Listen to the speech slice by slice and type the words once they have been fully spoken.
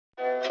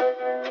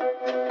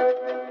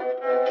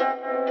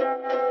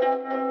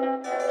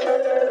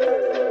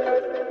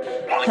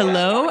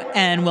Hello,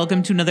 and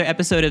welcome to another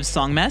episode of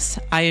Song Mess.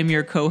 I am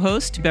your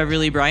co-host,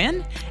 Beverly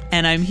Bryan,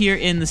 and I'm here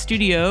in the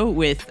studio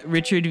with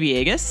Richard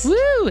Villegas.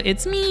 Woo,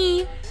 it's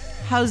me.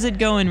 How's it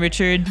going,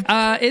 Richard?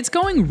 It's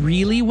going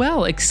really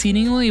well,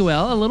 exceedingly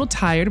well. A little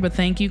tired, but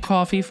thank you,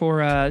 Coffee,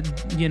 for,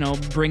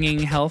 bringing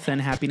health and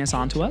happiness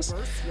onto us.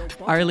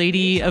 Our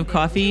Lady of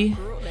Coffee,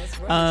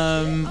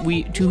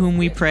 to whom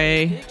we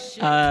pray.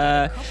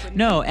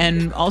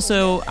 And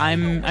also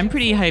I'm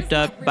pretty hyped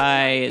up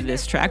by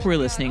this track we're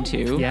listening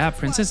to. Yeah,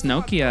 Princess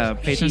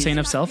Nokia, patron saint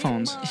of cell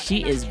phones.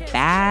 She is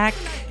back.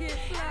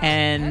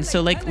 And so,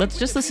 let's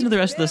just listen to the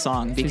rest of the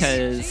song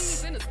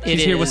because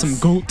she's here with some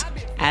goat.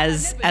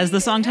 As the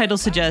song title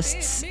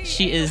suggests,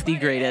 she is the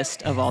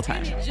greatest of all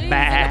time.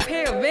 Pants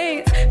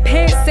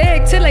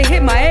sag till I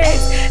hit my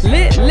ass.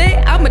 Lit,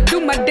 I'ma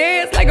do my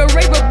dance like a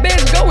raver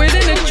bitch going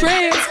in a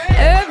trance.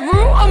 Every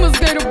I'm a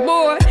skater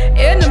boy.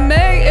 Anime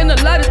and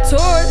a lot of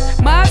toys.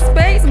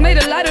 MySpace made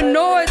a lot of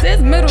noise.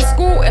 It's middle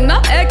school and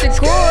I'm acting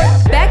coy.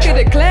 Back in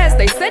the class,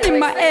 they sending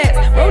my ass.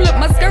 Roll up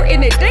my skirt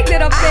and they think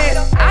that I'm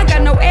fast. I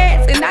got no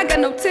ass and I got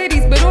no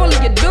titties, but all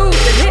of you dudes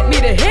that hit me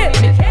to hit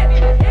me.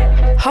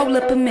 Hold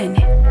up a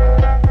minute.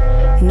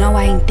 No,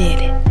 I ain't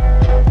did it.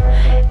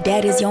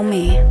 That is your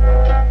man,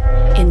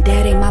 and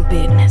that ain't my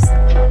business.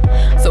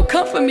 So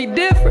come for me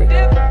different.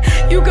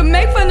 You can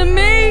make fun of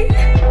me,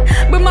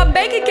 but my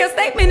bank account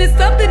statement is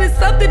something to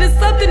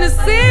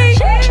see.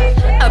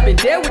 I've been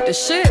there with the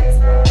shits.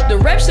 The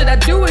rap shit I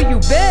do and you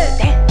bet.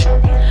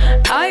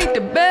 I ain't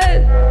the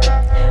best,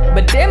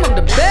 but damn I'm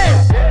the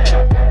best.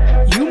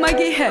 You might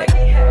get hacked,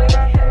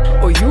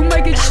 or you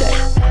might get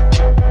checked.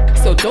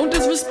 So don't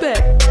disrespect,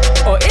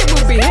 or it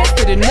will be hit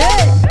to the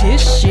neck.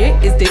 This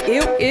shit is the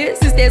is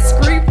that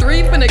Scream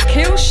 3 finna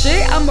kill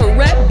shit. I'm a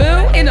rap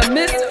bill and a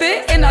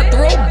misfit, and I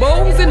throw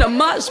bows in a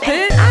mosh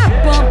pit. I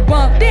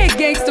bump that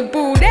gangsta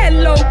boo, that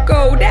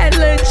loco, that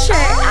little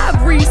chat. I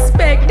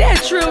respect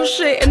that trill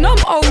shit, and I'm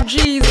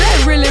OGs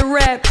that really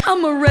rap.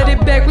 I'ma run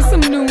it back with some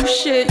new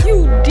shit.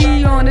 You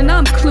Dion and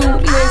I'm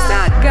clueless.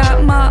 I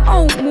got my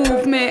own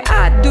movement.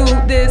 I do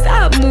this,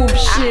 I move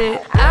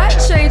shit. I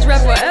change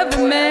rap forever,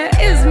 man.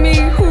 It's me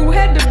who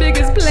had the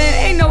biggest plan.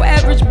 Ain't no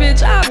average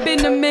bitch, I've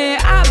been the man.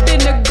 I've been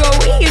the go,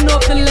 eating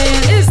off the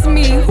land. It's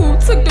me who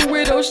took the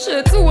widow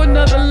shit to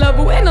another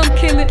level, and I'm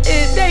killing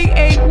it. They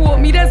ain't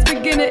want me, that's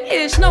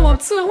beginner-ish. No, I'm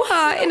too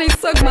high and they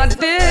suck my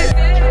dick.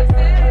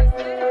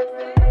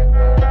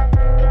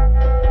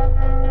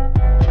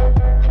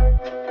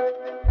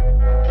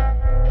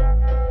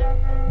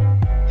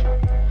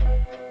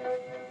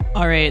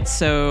 All right,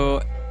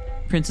 so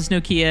Princess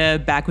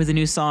Nokia back with a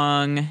new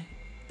song.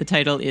 The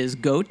title is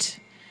GOAT,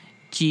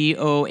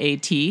 GOAT.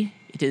 It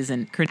is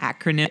an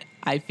acronym.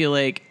 I feel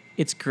like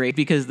it's great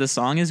because the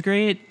song is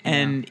great,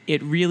 and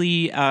it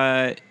really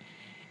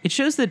it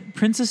shows that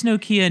Princess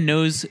Nokia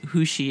knows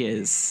who she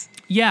is.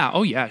 Yeah,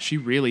 oh yeah, she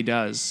really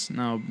does.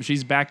 No,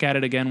 she's back at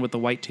it again with the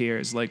white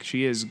tears. Like,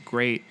 she is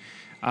great.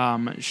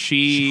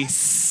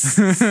 Yes.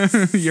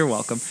 You're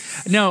welcome.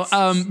 No,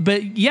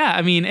 but yeah,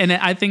 I mean, and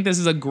I think this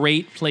is a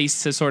great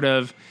place to sort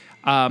of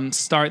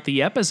start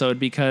the episode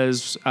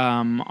because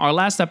our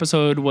last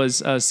episode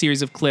was a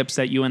series of clips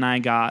that you and I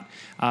got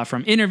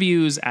from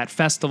interviews at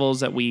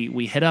festivals that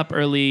we hit up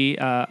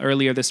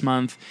earlier this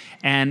month.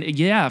 And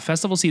yeah,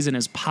 festival season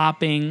is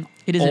popping.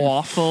 It is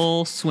in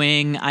full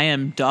swing. I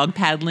am dog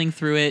paddling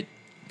through it.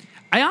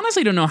 I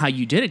honestly don't know how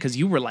you did it because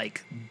you were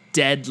like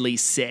deadly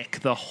sick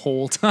the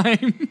whole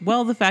time.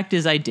 Well, the fact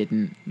is I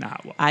didn't.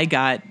 I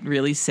got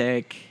really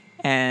sick.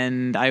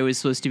 And I was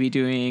supposed to be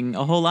doing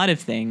a whole lot of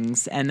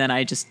things, and then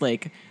I just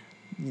laid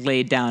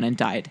down and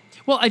died.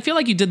 Well, I feel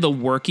like you did the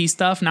worky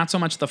stuff, not so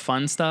much the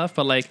fun stuff,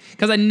 but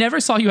because I never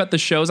saw you at the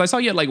shows. I saw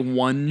you at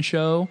one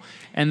show,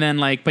 and then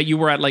but you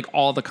were at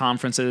all the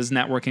conferences,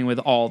 networking with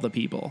all the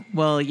people.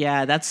 Well,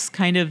 yeah, that's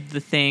kind of the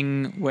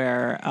thing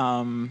where,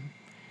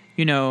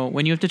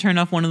 when you have to turn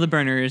off one of the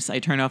burners, I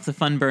turn off the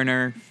fun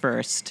burner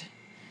first.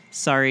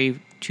 Sorry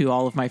to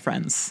all of my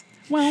friends.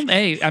 Well,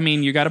 hey, I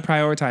mean, you got to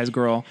prioritize,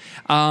 girl.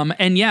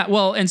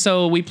 And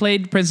so we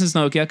played Princess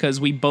Nokia because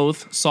we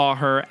both saw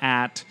her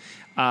at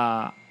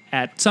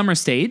Summer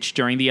Stage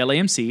during the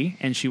LAMC,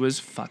 and she was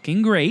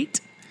fucking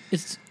great.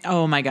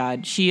 Oh my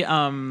God, she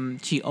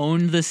owned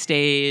the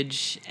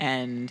stage,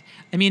 and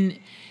I mean,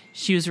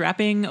 she was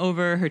rapping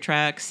over her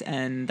tracks,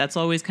 and that's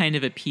always kind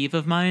of a peeve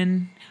of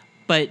mine.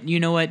 But you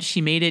know what? She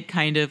made it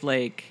kind of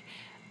like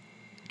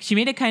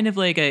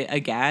a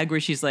gag where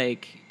she's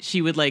she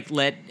would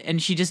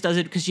and she just does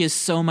it because she has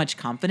so much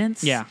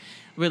confidence. Yeah.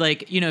 Where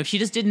if she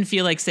just didn't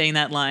feel like saying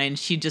that line,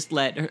 she'd just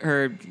let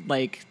her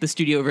the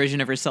studio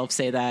version of herself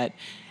say that.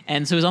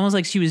 And so it was almost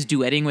like she was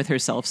duetting with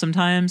herself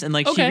sometimes. And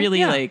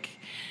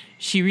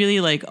she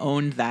really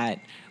owned that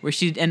where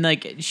she, and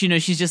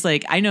she's just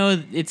I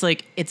know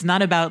it's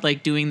not about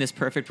doing this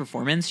perfect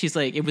performance. She's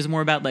it was more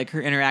about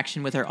her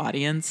interaction with her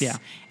audience. Yeah.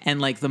 And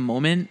the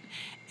moment.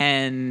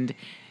 And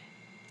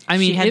I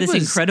mean, she had this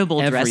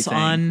incredible dress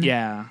on.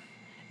 Yeah.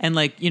 And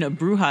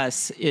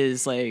Brujas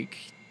is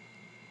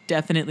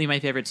definitely my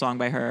favorite song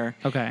by her.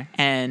 Okay.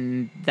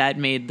 And that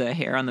made the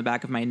hair on the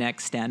back of my neck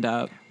stand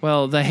up.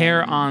 Well, the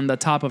hair on the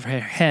top of her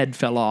head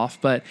fell off,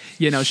 but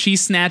she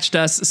snatched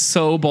us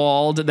so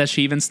bald that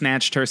she even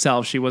snatched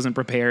herself. She wasn't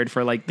prepared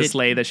for like the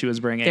sleigh that she was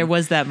bringing. There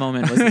was that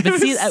moment, wasn't it? But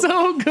see,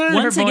 so good.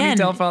 Once her again,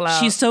 ponytail fell out.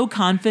 She's so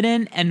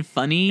confident and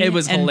funny. It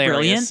was and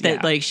hilarious,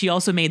 brilliant that like she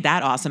also made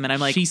that awesome. And I'm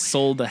like, she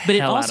sold the hell But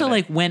it out also of it.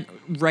 like went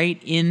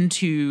right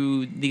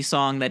into the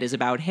song that is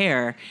about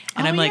hair.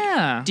 And I'm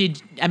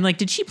like,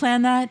 did she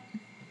plan that?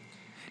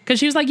 Because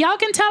she was like, y'all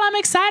can tell I'm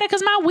excited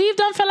because my weave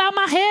done fell out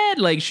my head.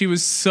 Like, she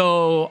was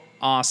so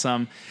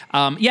awesome.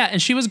 And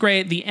she was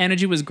great. The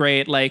energy was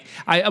great. Like,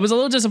 I was a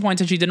little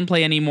disappointed she didn't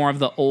play any more of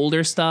the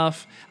older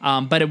stuff,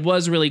 but it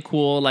was really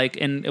cool. Like,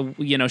 and,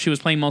 she was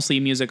playing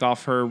mostly music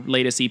off her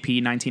latest EP,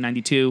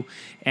 1992.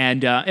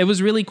 And it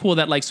was really cool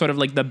that, like, sort of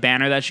like the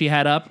banner that she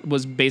had up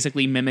was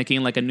basically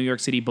mimicking like a New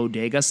York City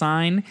bodega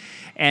sign.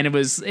 And it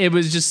was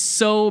just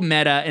so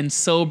meta and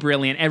so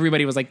brilliant.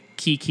 Everybody was like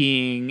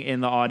kikiing in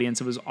the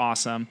audience. It was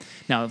awesome.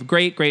 No,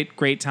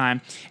 great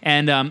time.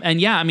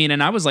 And yeah, I mean,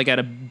 and I was like at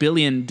a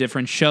billion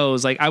different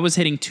shows. Like, I was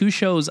hitting 2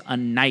 shows a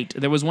night.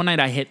 There was one night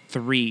I hit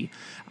 3.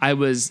 I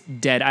was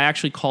dead. I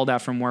actually called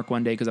out from work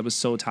one day because I was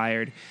so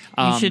tired.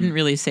 You shouldn't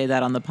really say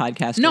that on the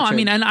podcast. No, Richard. I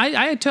mean, and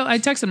I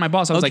texted my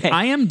boss. I was like,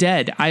 I am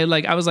dead. I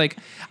was like,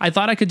 I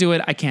thought I could do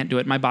it. I can't do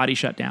it. My body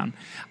shut down.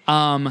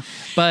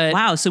 But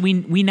wow. So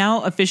we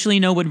now officially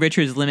know what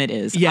Richard's limit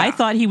is. Yeah. I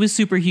thought he was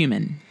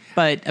superhuman,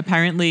 but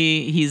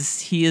apparently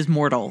he is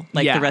mortal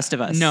like the rest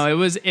of us. No,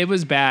 it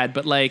was bad,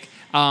 but like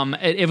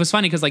it was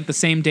funny because like the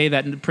same day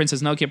that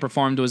Princess Nokia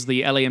performed was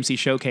the LAMC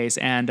showcase,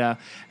 and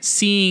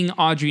seeing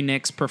Audrey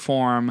Nix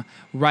perform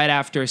right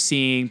after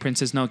seeing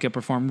Princess Nokia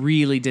perform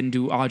really didn't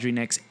do Audrey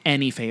Nix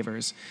any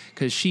favors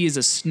because she is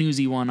a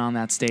snoozy one on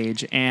that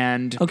stage,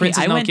 and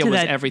Princess Nokia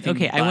was everything.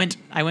 Okay, but.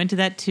 I went to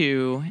that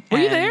too. Were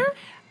you there?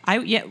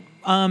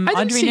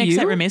 Audrey Nix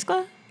at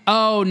Remezcla?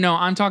 Oh no,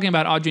 I'm talking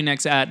about Audrey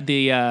Nix at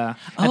the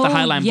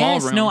Highline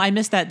Ballroom. No, I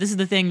missed that. This is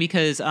the thing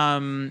because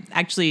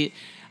actually,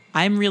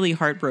 I'm really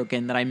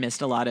heartbroken that I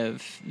missed a lot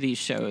of these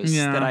shows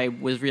that I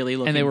was really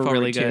looking forward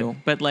really to. Good.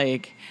 But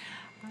like,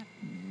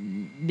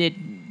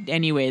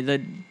 anyway,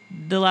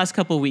 the last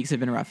couple of weeks have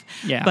been rough.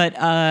 Yeah, but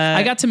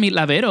I got to meet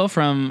Lavero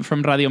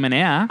from Radio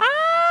Menea.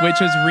 Which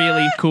was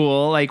really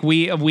cool. Like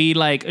we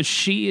like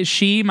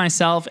she,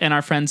 myself, and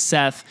our friend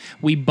Seth,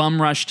 we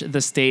bum rushed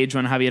the stage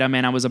when Javiera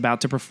Mena was about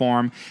to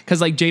perform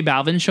because like J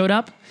Balvin showed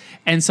up,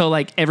 and so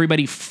like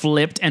everybody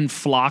flipped and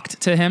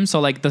flocked to him. So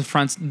like the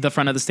front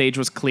of the stage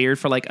was cleared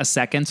for like a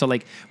second. So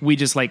like we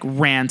just like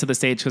ran to the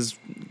stage because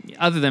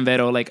other than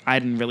Vero, like I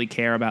didn't really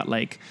care about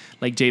like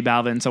J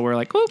Balvin. So we're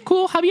like, oh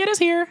cool, Javiera's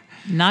here.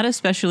 Not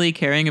especially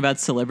caring about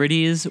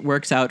celebrities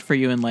works out for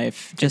you in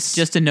life.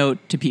 Just a note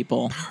to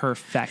people.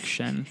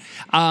 Perfection.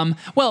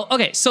 Well,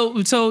 okay.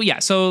 So yeah.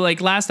 So like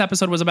last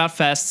episode was about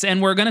fests,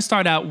 and we're gonna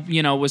start out,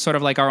 with sort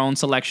of like our own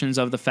selections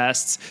of the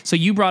fests. So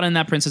you brought in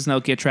that Princess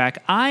Nokia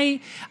track. I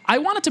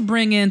wanted to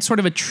bring in sort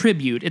of a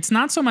tribute. It's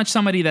not so much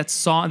somebody that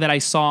I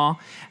saw.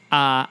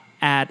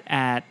 At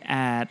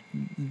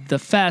the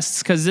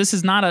fests, because this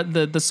is not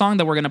the song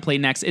that we're going to play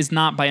next is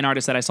not by an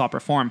artist that I saw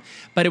perform,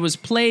 but it was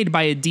played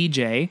by a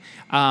DJ,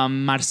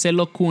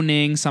 Marcelo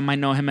Kuning. Some might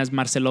know him as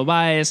Marcelo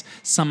Baez,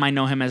 some might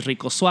know him as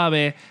Rico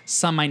Suave,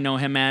 some might know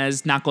him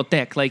as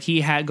Nacotec. Like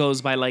he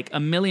goes by like a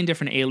million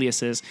different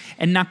aliases,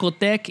 and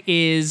Nacotec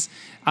is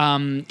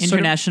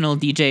international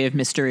DJ of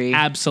mystery.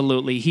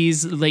 Absolutely.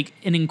 He's like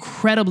an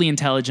incredibly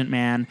intelligent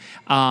man.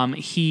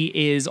 He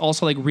is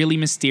also like really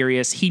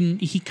mysterious.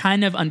 He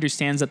kind of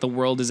understands that the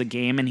world is a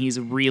game and he's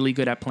really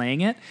good at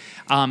playing it.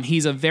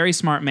 He's a very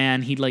smart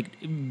man. He like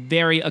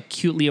very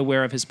acutely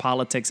aware of his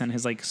politics and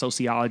his like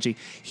sociology.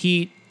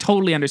 He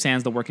totally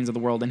understands the workings of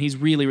the world, and he's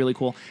really, really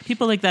cool.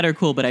 People like that are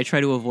cool, but I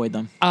try to avoid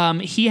them.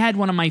 He had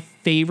one of my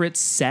favorite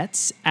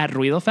sets at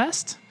Ruido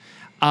Fest.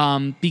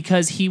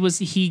 Because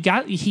he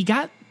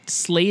got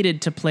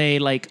slated to play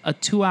like a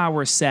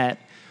 2-hour set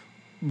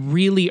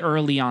really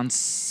early on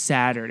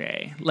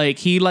Saturday. Like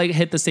he like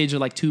hit the stage at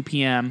like 2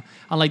 p.m.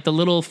 on like the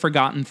little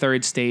forgotten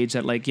third stage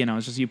that like,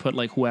 it's just you put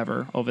like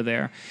whoever over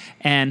there.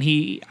 And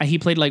he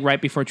played like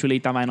right before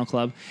Chulita Vinyl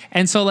Club.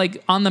 And so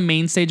like on the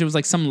main stage, it was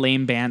like some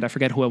lame band. I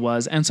forget who it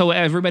was. And so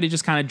everybody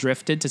just kind of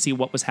drifted to see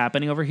what was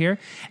happening over here.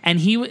 And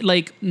he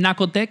like,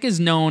 Nacotec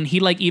is known. He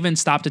like even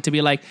stopped it to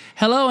be like,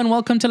 hello and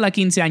welcome to La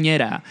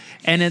Quinceañera.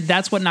 And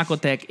that's what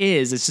Nacotec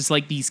is. It's just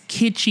like these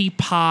kitschy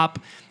pop,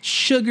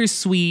 sugar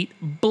sweet,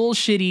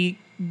 bullshitty,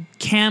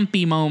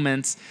 campy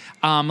moments,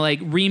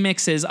 like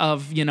remixes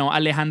of,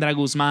 Alejandra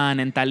Guzman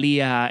and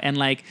Thalia and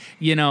like,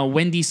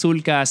 Wendy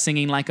Sulca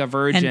singing like a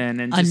virgin.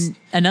 And just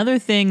another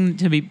thing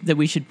that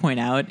we should point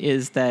out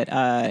is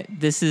that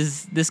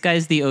this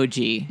guy's the OG.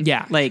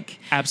 Yeah. Like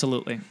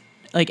absolutely.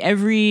 Like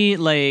every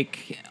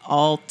like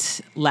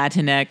alt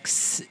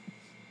Latinx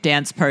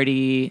dance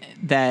party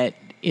that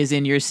is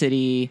in your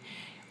city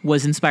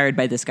was inspired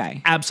by this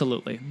guy.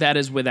 Absolutely. That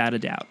is without a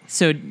doubt.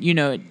 So,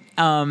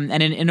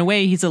 and in a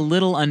way, he's a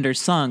little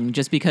undersung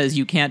just because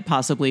you can't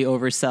possibly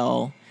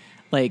oversell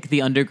like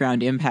the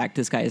underground impact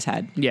this guy has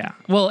had. Yeah.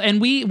 Well,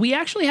 and we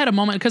actually had a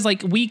moment because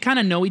like we kind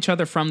of know each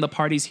other from the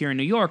parties here in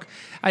New York.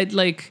 I'd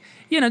like,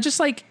 just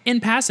like in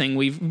passing,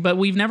 we've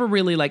never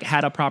really like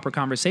had a proper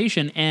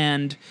conversation.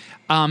 And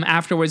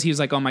afterwards he was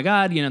like, oh my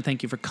God,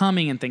 thank you for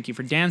coming and thank you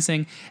for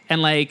dancing.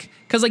 And like,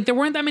 cause like there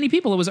weren't that many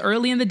people. It was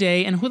early in the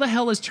day, and who the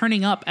hell is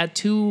turning up at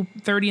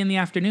 2:30 in the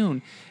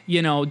afternoon,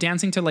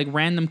 dancing to like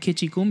random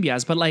kitschy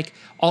cumbias? But like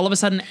all of a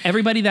sudden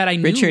everybody that I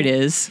knew, Richard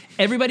is.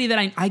 Everybody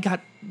that I got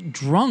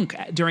drunk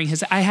during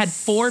I had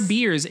 4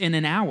 beers in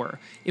an hour.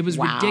 It was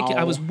ridiculous.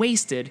 I was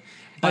wasted.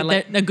 But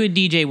like, a good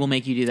DJ will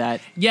make you do that.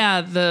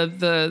 Yeah,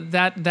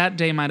 that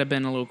day might have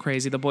been a little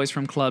crazy. The boys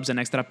from clubs and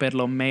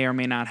Extraperlo may or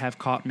may not have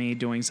caught me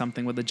doing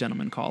something with the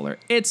gentleman caller.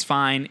 It's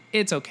fine.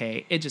 It's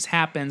okay. It just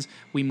happens.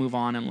 We move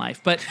on in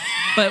life. But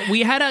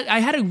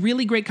I had a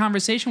really great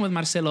conversation with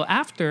Marcelo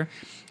after,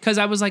 because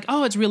I was like,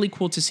 oh, it's really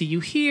cool to see you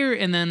here.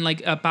 And then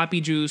like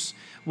Papi Juice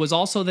was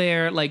also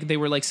there. Like they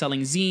were like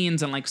selling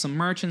zines and like some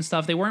merch and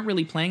stuff. They weren't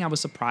really playing. I was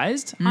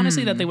surprised,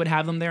 honestly, that they would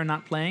have them there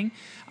not playing.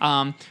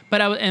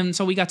 And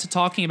so we got to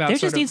talking about. There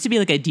just needs to be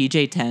like a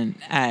DJ tent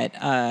at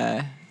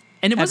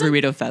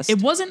Ruido Fest.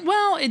 It wasn't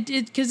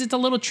because it's a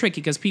little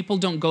tricky because people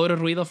don't go to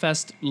Ruido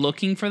Fest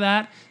looking for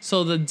that.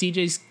 So the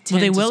DJs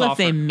tend they to will soften. if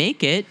they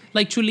make it.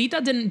 Like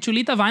Chulita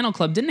Vinyl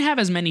Club didn't have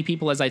as many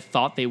people as I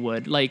thought they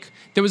would. Like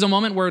there was a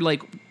moment where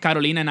like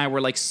Carolina and I were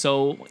like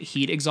so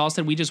heat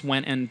exhausted, we just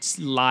went and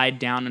lied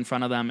down in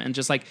front of them and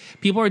just like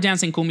people were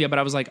dancing cumbia, but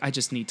I was like, I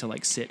just need to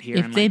like sit here.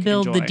 If they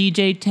build enjoy. the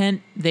DJ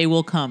tent, they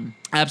will come.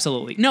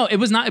 Absolutely. No, it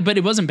was not, but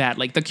it wasn't bad.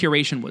 Like the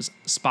curation was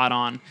spot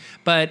on.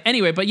 But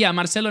anyway,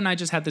 Marcelo and I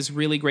just had this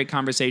really great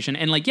conversation.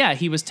 And like,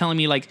 he was telling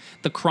me like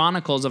the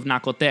chronicles of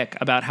Nacotec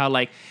about how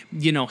like,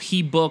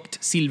 he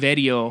booked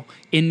Silverio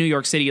in New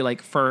York City,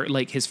 like for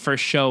like his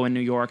first show in New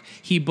York.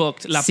 He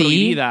booked La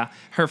Prohibida,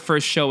 her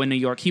first show in New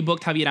York. He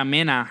booked Javiera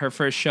Mena, her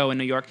first show in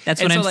New York.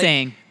 That's what I'm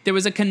saying. There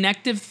was a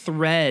connective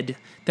thread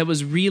that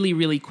was really,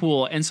 really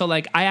cool. And so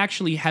like, I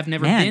actually have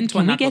never been to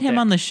a Nacotec. Can we get him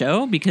on the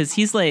show? Because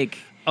he's like...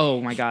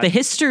 Oh my God. The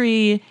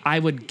history... I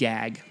would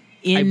gag.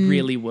 I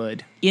really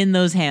would. In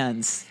those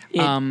hands.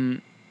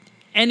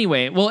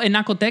 Anyway, well, and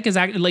Nacotec is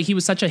like he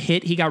was such a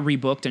hit, he got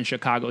rebooked in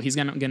Chicago. He's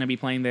gonna be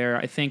playing there,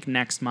 I think,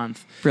 next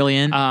month.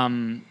 Brilliant.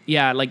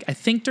 Like I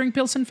think during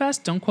Pilsen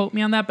Fest. Don't quote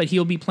me on that, but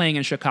he'll be playing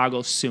in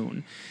Chicago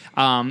soon.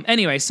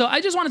 Anyway, so I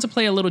just wanted to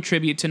play a little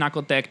tribute to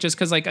Nacotec, just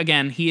because, like,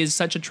 again, he is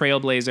such a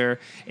trailblazer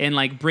in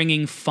like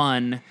bringing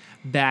fun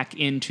back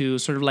into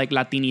sort of like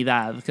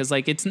Latinidad, because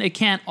like it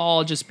can't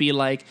all just be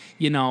like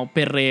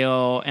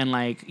perreo and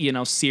like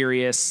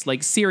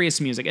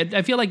serious music.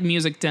 I feel like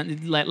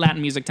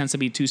Latin music tends to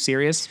be too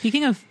serious.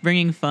 Speaking of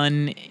bringing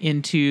fun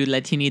into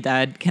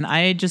Latinidad, can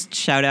I just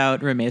shout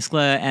out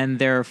Remezcla and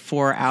their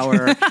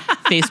 4-hour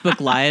Facebook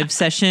Live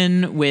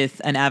session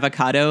with an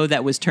avocado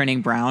that was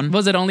turning brown?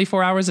 Was it only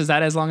 4 hours? Is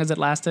that as long as it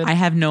lasted? I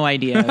have no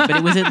idea, but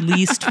it was at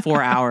least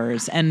 4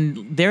 hours, and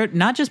they're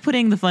not just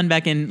putting the fun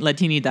back in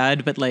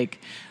Latinidad, but like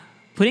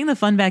putting the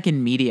fun back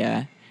in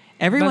media.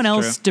 Everyone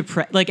else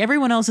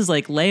everyone else is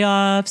like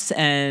layoffs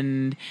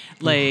and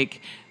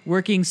like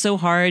working so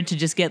hard to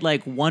just get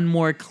like one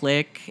more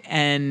click,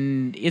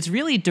 and it's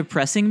really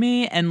depressing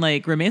me. And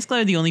like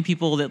Remezcla are the only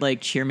people that like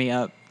cheer me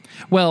up.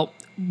 Well,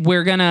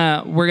 we've been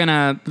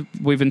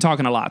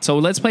talking a lot, so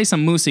let's play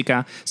some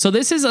música. So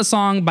this is a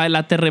song by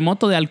La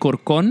Terremoto de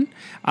Alcorcón.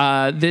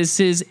 This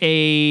is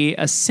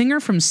a singer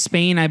from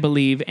Spain, I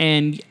believe,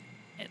 and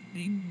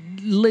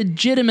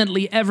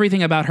legitimately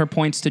everything about her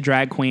points to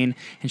drag queen,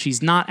 and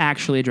she's not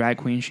actually a drag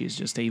queen. She's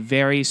just a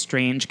very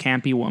strange,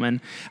 campy woman.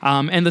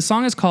 And the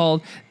song is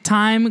called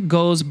Time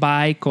Goes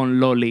By con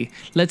Loli.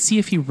 Let's see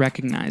if you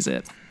recognize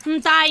it.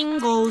 Time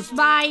goes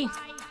by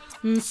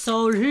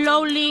so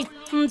slowly,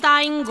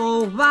 time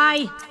goes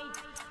by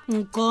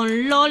con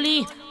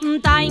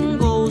Loli, time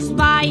goes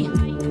by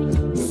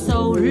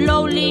so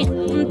slowly,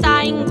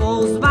 time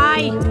goes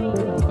by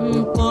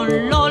con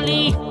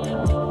Loli.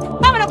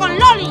 ¡Vámonos con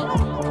Loli!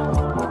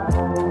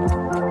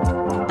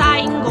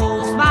 Time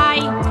goes by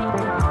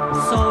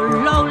so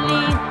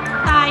slowly,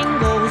 time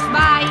goes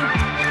by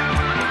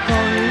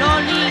con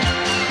Loli,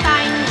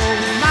 time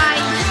goes by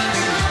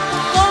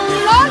con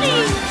Loli.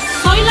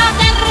 Soy la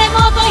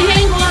terremoto y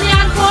vengo de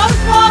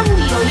Alcorcón y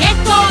hoy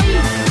estoy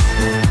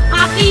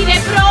aquí de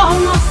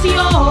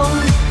promoción.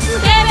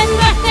 Te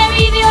vendo este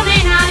vídeo,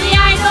 nena, de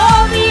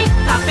Aerobic.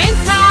 Está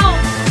pensado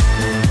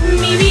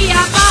mi vida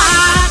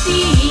para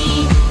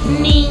ti,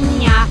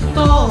 niña,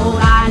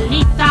 toda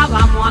lista,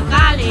 vamos a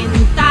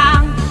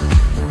calentar.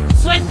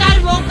 Suelta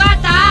el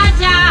bocata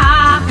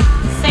ya,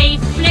 6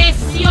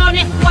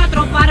 flexiones,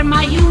 4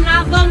 palmas y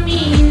una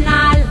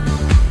abdominal.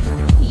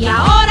 Y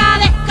ahora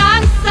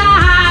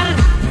descansar.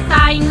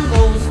 Time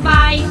goes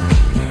by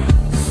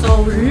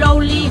so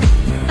slowly,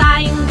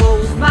 time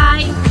goes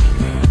by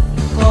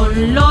con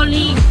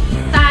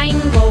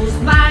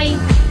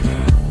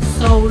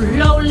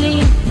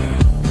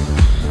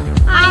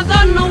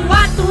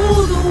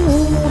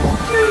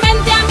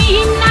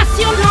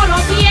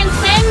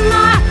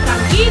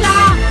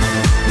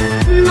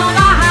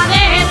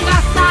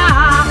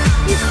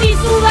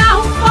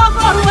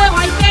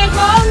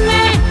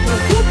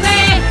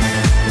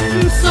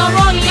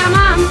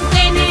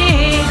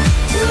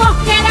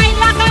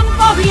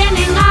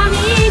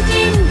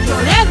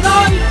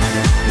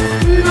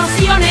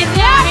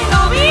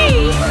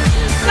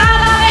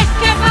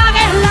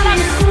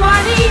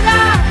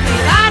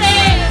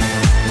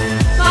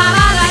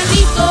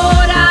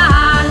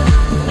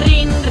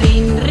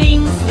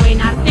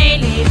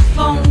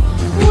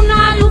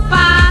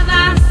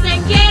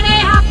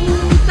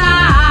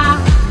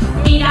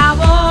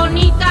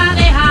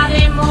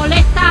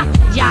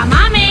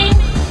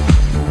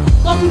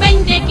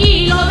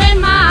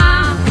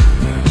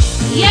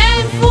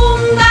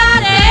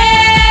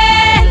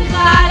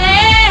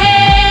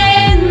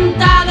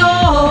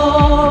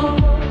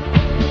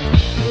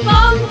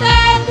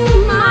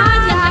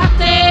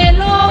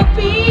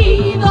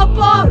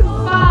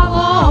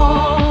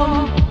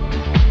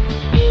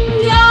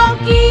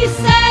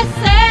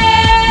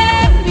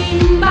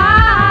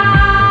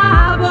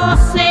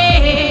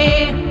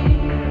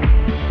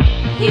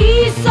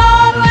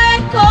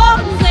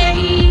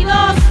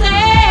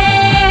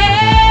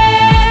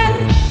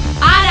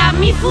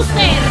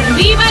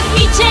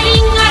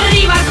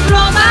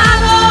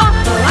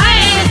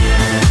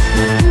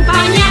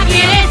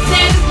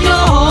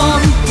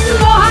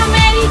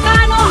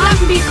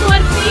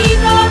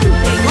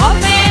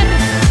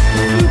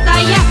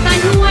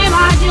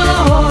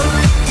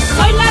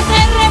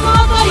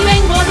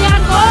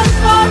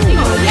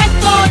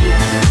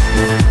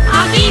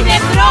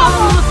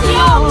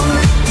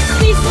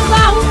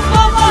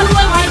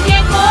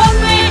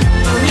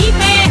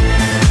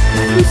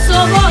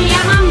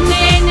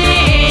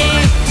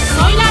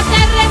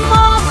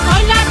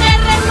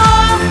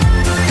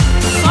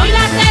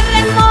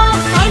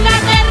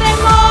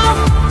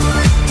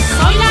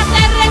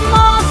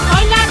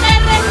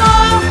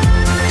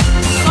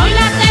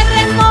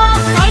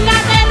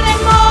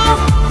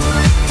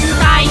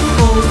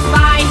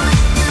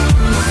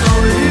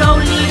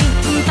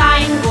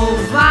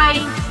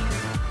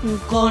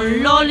Con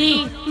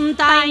Loli,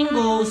 time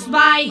goes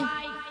by.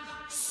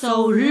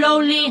 So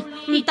slowly,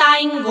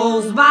 time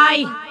goes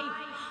by.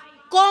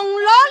 Con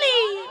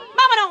Loli,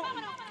 vámonos.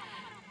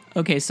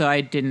 Okay, so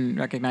I didn't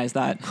recognize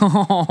that.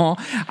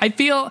 I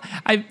feel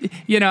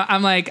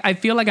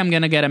like I'm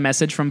gonna get a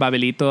message from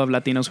Babelito of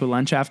Latinos Who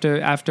Lunch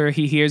after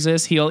he hears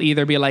this. He'll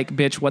either be like,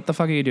 "Bitch, what the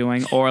fuck are you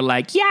doing?" or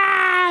like,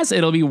 "Yes!"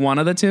 It'll be one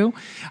of the two.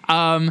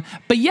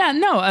 But yeah,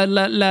 no,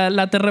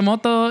 La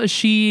Terremoto,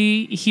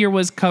 she here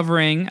was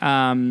covering,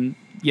 Hung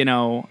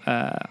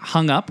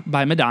Up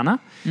by Madonna,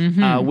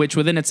 which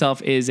within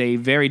itself is a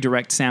very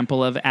direct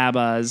sample of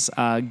ABBA's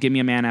Give Me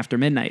a Man After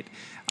Midnight.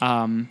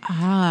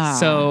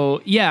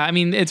 So yeah, I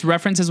mean, it's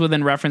references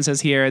within references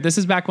here. This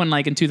is back when,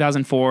 like, in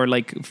 2004,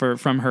 like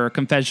from her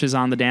Confessions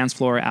on the Dance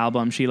Floor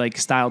album, she like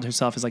styled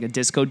herself as like a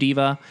disco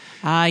diva.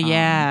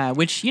 Yeah,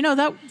 which,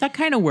 that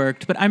kind of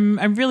worked, but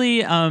I'm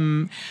really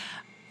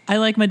I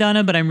like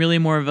Madonna, but I'm really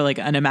more of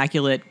an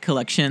Immaculate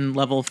Collection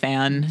level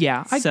fan.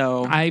 Yeah,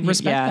 I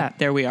respect that.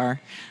 There we are.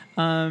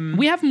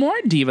 We have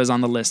more divas on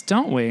the list,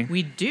 don't we?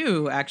 We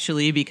do,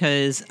 actually,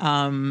 because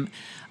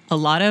a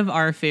lot of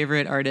our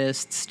favorite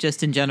artists,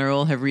 just in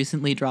general, have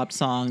recently dropped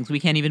songs. We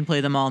can't even play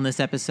them all in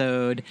this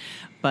episode,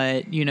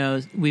 but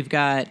we've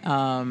got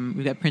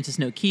Princess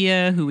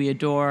Nokia, who we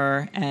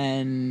adore,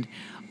 and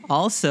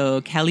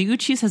also Kali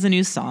Uchis has a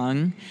new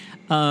song.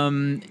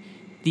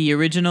 The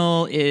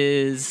original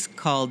is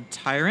called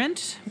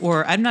Tyrant,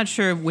 or I'm not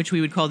sure which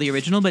we would call the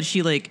original, but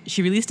she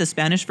released a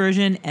Spanish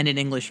version and an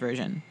English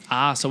version.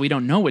 So we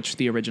don't know which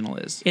the original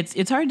is.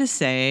 It's hard to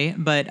say,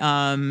 but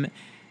I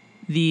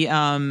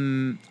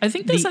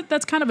think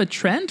that's kind of a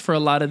trend for a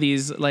lot of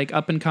these like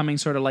up and coming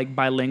sort of like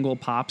bilingual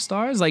pop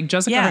stars. Like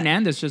Jessica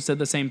Hernandez just did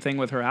the same thing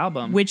with her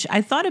album, which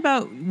I thought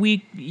about.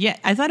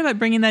 I thought about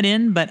bringing that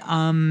in, but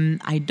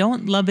I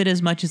don't love it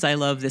as much as I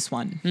love this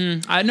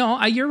one. I know,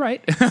 you're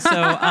right.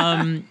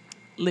 So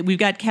we've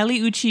got Kali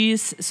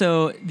Uchis.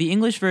 So the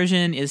English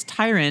version is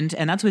Tyrant,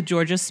 and that's with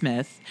Georgia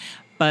Smith.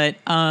 But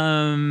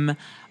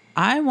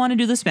I want to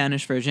do the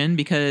Spanish version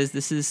because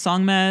this is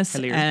Song Mess,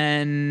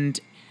 and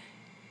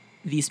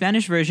the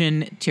Spanish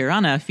version,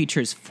 Tirana,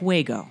 features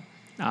Fuego.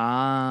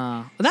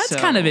 That's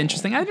kind of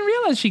interesting. I didn't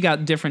realize she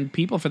got different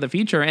people for the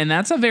feature, and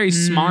that's a very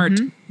smart.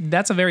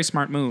 That's a very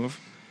smart move.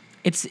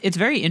 It's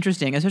very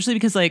interesting, especially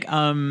because I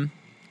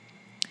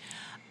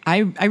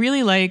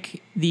really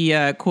like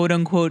the quote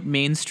unquote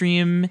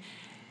mainstream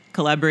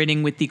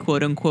collaborating with the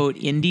quote unquote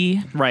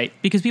indie, right?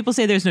 Because people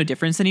say there's no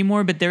difference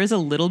anymore, but there is a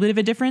little bit of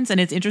a difference, and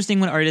it's interesting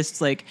when artists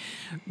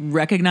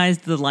recognize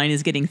the line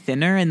is getting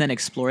thinner and then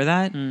explore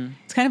that.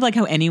 It's kind of like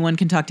how anyone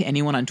can talk to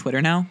anyone on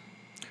Twitter now.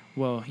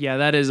 Well, yeah,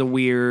 that is a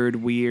weird.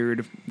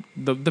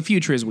 The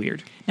future is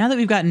weird. Now that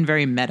we've gotten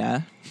very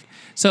meta.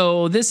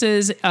 So this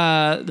is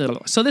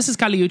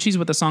Kali Uchis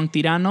with the song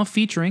Tirano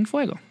featuring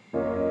Fuego.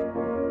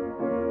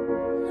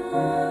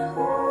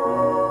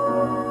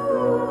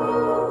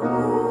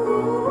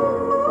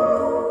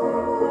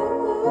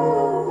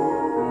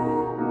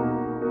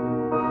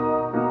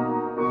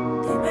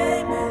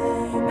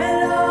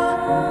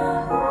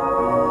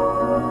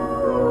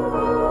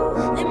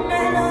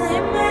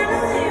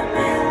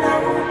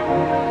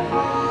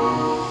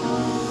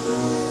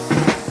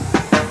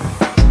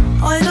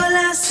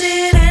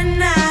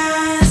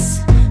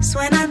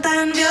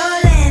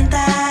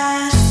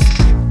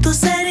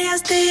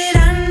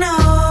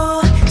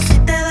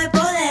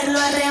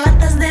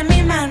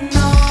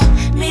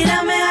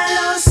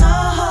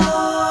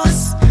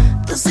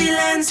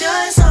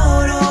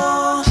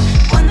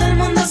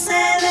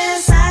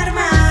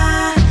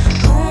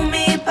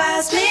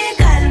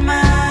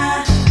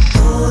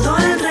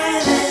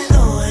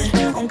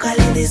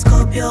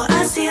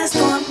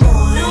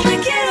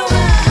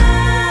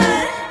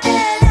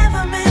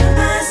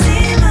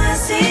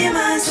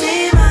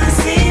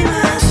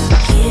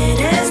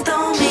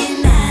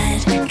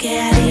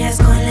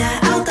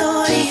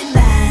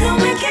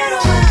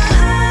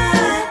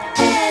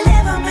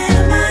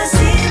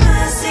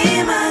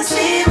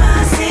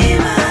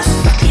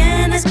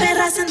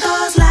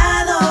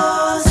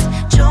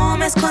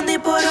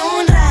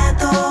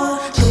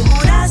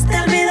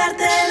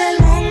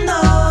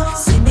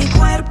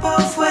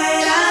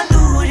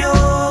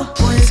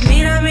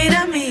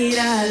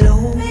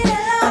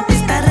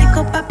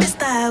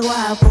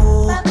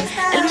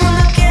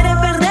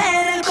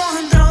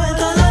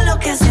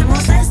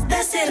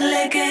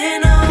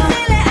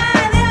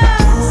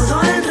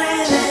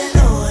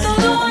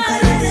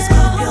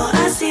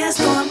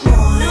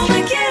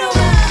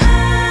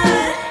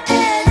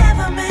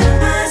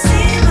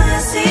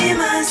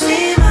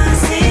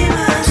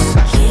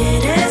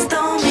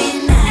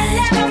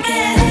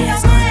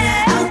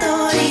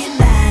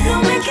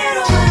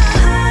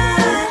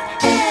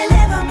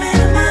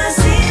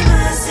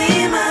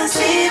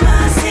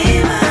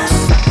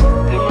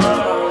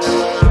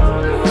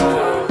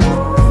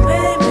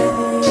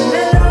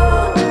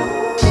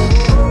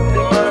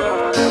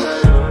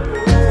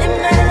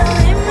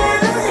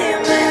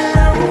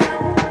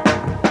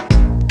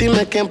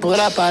 ¿Quién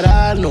podrá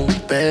pararnos,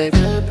 baby?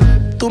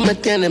 tú me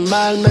tienes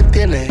mal, me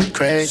tienes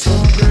crazy.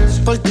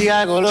 Por ti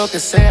hago lo que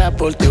sea,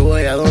 por ti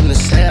voy a donde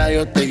sea,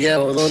 yo te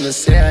llevo donde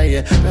sea,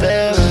 yeah.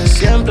 Pero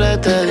siempre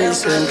te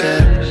dicen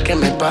que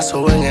me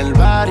paso en el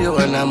barrio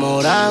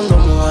enamorando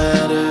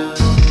mujeres.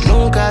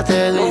 Nunca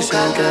te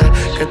dicen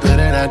que tú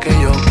eres la que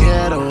yo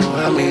quiero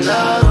a mi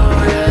lado,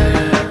 yeah.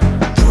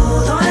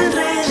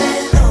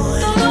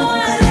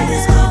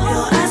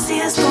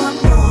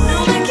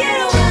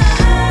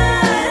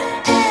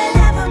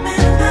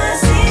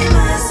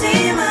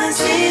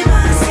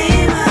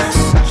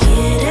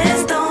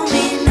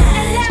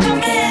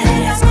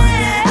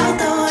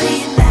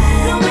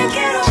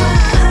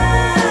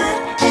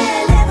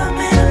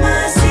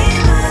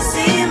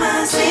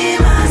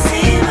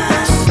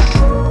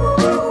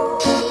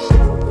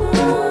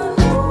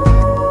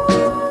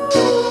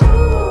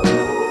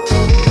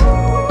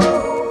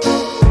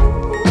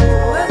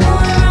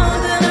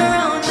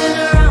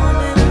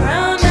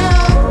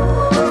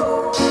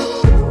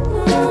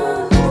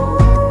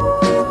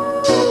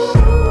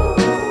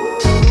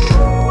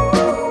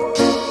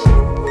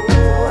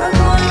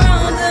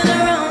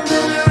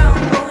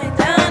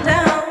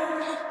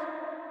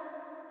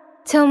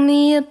 Tell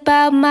me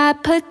about my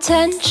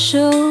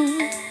potential,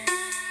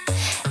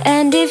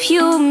 and if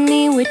you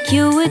mean what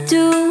you would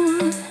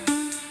do.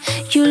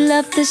 You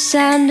love the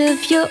sound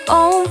of your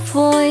own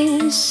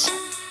voice.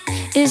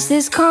 Is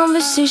this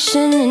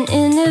conversation an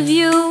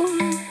interview?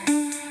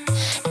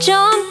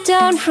 Jump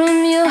down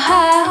from your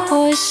high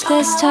horse,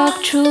 let's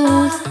talk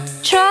truth.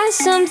 Try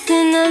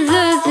something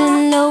other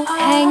than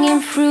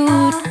low-hanging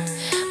fruit.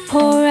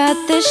 Pour out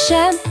the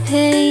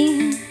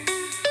champagne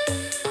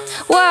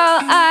while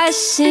I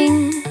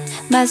sing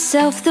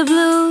myself the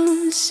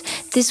blues.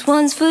 This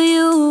one's for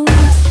you.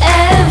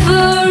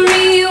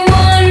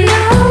 Everyone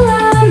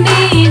around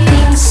me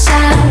thinks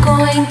I'm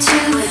going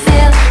to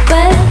fail,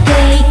 but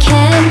they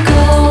can't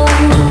go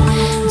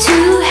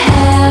to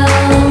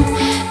hell.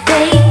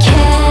 They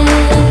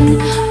can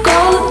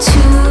go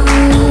to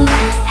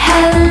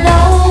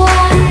hello.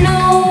 I'm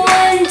no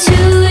one to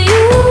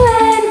you,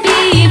 and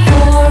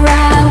before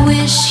I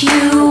wish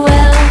you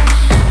well,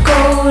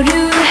 go to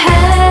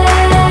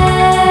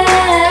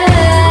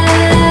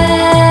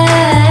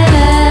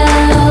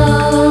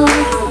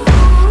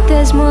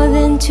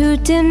two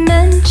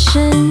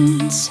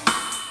dimensions,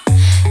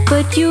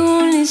 but you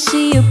only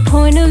see a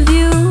point of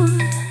view.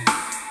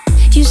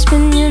 You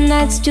spend your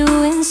nights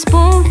doing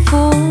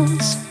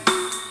spoonfuls.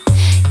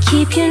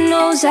 Keep your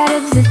nose out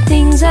of the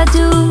things I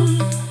do.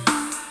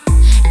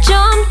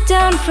 Jump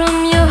down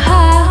from your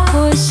high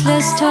horse,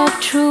 let's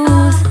talk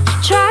truth.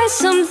 Try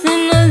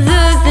something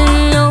other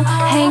than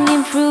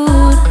low-hanging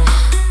fruit.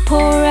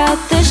 Pour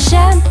out the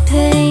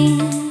champagne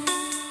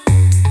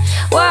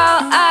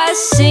while I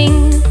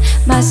sing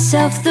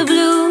myself the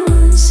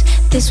blues.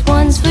 This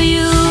one's for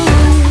you.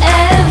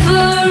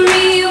 Everyone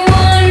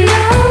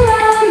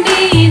around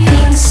me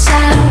thinks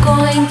I'm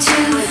going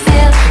to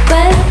fail,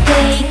 but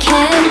they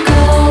can't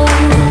go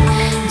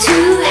to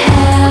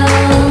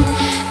hell.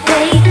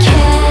 They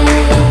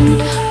can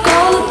go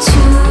to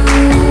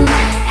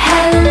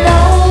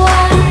hello.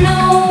 I'm no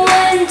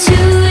one to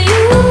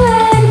you,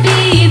 and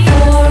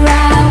before I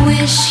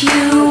wish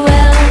you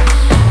well,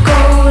 go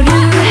to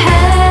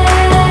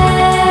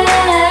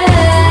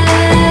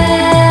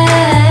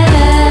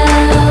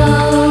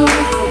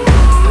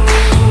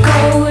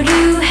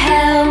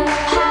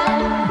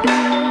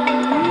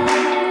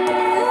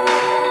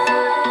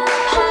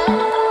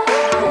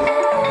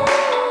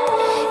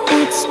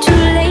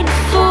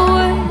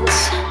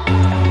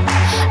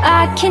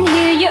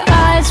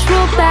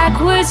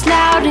backwards,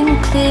 loud and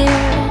clear.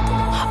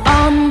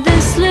 On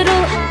this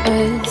little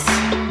earth,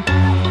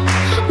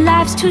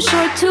 life's too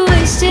short to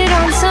waste it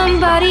on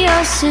somebody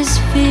else's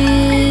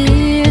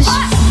fears.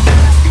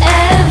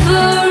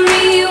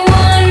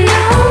 Everyone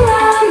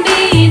around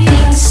me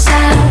thinks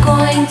I'm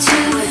going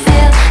to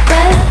fail,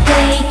 but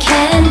they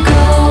can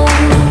go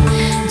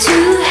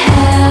to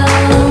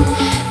hell.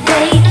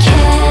 They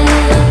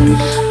can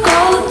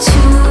go to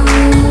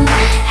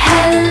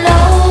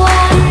hello.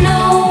 I'm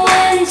no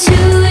one to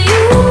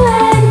you,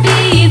 and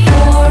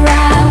before I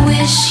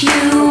wish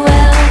you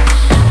well,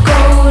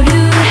 go to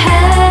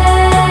hell.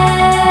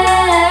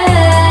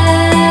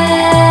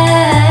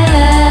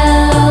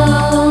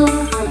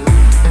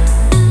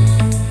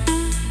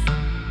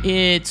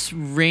 It's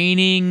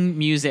raining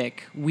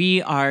music.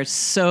 We are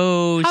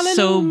so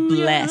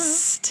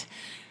blessed.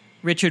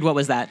 Richard, what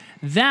was that?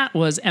 That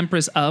was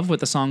Empress of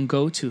with the song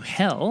Go to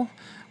Hell.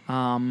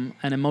 An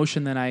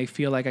emotion that I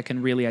feel like I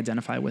can really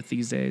identify with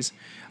these days.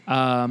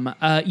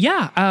 I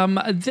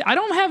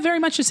don't have very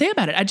much to say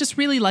about it. I just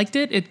really liked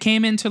it. It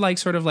came into like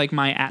sort of like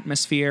my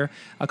atmosphere.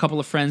 A couple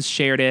of friends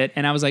shared it,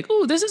 and I was like,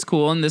 "Ooh, this is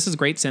cool, and this is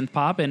great synth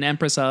pop." And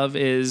Empress of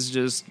is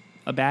just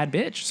a bad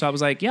bitch, so I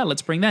was like, "Yeah,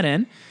 let's bring that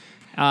in."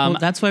 Well,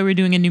 that's why we're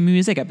doing a new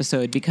music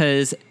episode,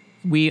 because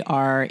we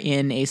are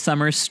in a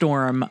summer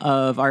storm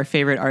of our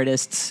favorite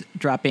artists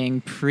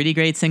dropping pretty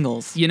great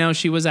singles. You know,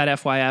 she was at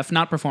FYF,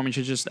 not performing,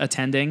 she was just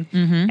attending.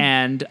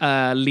 And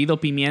Lido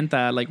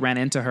Pimienta like ran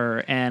into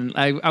her, and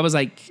I was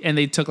like, and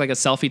they took like a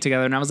selfie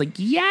together, and I was like,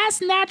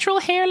 yes, natural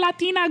hair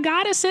Latina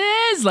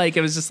goddesses. Like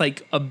it was just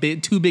like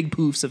two big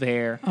poofs of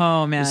hair.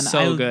 Oh man,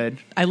 so good.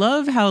 I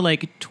love how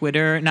like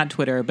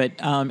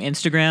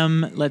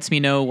Instagram lets me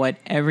know what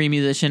every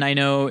musician I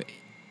know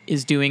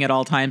is doing at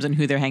all times and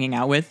who they're hanging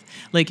out with.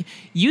 Like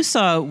you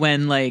saw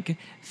when like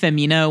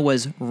Femina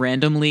was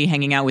randomly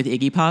hanging out with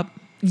Iggy Pop.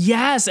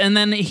 Yes, and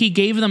then he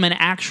gave them an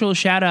actual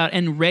shout out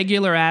and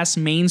regular ass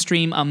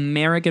mainstream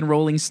American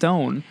Rolling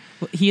Stone.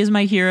 Well, he is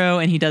my hero,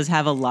 and he does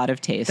have a lot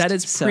of taste. That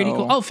is pretty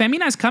cool. Oh,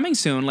 Femina's coming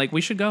soon. Like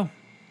we should go.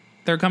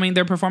 They're coming.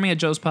 They're performing at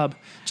Joe's Pub.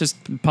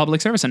 Just public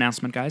service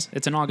announcement, guys.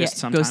 It's in August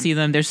sometime. Go see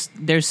them.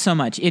 There's so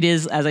much. It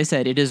is, as I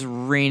said, it is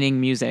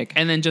raining music.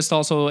 And then just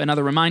also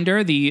another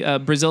reminder, the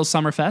Brazil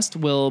Summerfest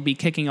will be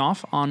kicking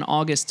off on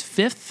August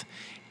 5th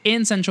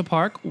in Central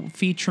Park,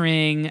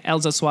 featuring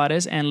Elza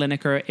Suarez and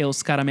Lineker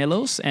Eus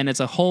Caramelos. And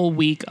it's a whole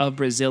week of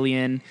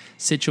Brazilian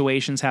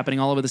situations happening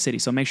all over the city.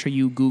 So make sure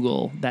you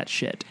Google that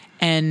shit.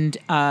 And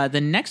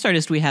the next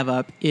artist we have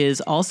up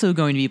is also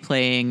going to be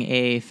playing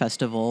a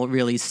festival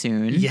really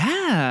soon.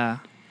 Yeah.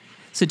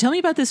 So tell me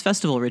about this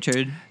festival,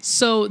 Richard.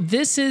 So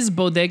this is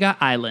Bodega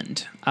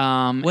Island.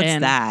 What's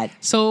that?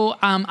 So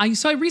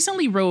I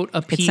recently wrote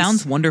a piece. It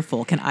sounds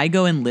wonderful. Can I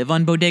go and live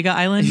on Bodega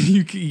Island?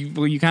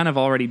 you kind of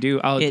already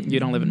do. You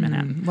don't live in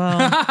Manhattan.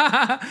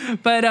 Well,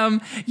 but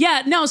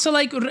yeah, no. So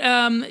like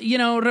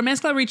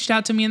Remezcla reached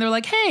out to me and they're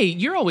like, "Hey,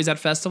 you're always at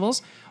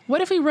festivals. What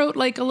if we wrote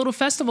like a little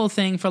festival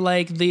thing for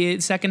like the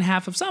second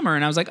half of summer?"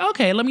 And I was like,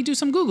 okay, let me do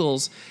some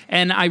Googles.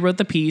 And I wrote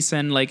the piece,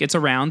 and like it's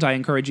around. I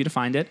encourage you to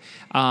find it.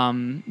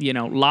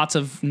 Lots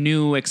of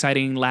new,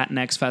 exciting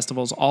Latinx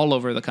festivals all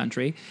over the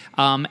country.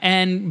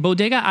 And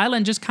Bodega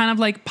Island just kind of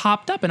like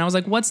popped up, and I was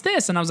like, what's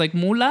this? And I was like,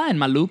 Mula and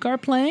Maluk are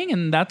playing,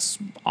 and that's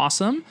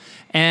awesome.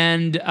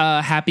 And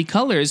Happy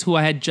Colors, who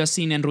I had just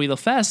seen in Ruido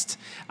Fest,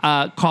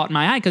 caught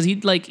my eye because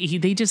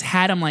they just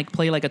had him like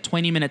play like a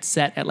 20-minute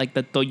set at like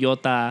the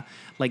Toyota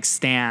like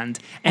stand.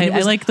 And I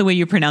like the way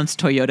you pronounce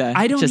Toyota.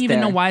 I don't even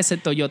know why I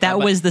said Toyota. That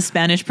was the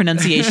Spanish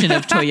pronunciation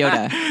of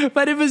Toyota.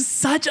 But it was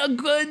such a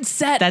good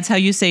set. That's how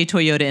you say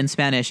Toyota in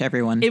Spanish,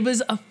 everyone. It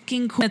was a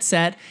fucking cool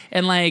set.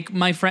 And like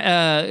my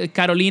friend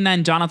Carolina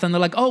and Jonathan,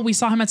 they're like, oh, we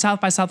saw him at South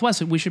by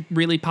Southwest. We should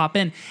really pop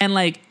in. And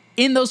like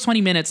in those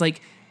 20 minutes, like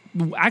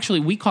actually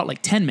we caught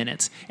like 10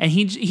 minutes, and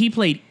he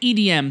played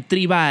EDM,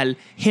 tribal,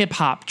 hip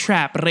hop,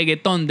 trap,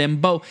 reggaeton,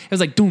 dembow. It was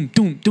like doom,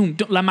 doom, doom,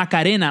 doom, La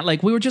Macarena.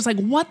 Like we were just like,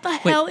 what the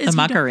hell is the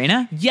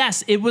Macarena?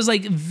 Yes, it was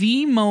like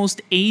the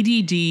most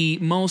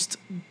ADD, most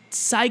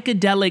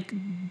psychedelic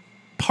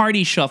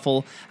party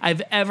shuffle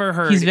I've ever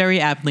heard. He's very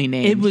aptly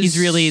named. He's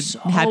really so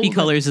Happy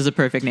Colors is a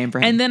perfect name for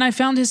him. And then I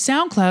found his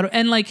SoundCloud,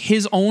 and like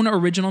his own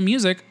original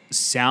music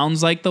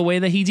sounds like the way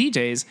that he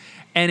DJs.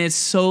 And it's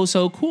so,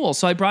 so cool.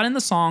 So I brought in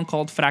the song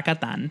called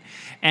Fracatan.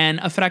 And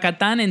a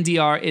Fracatan in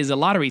DR is a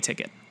lottery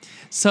ticket.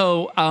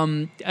 So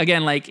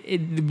again, like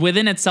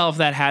within itself,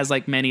 that has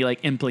like many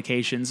like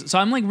implications. So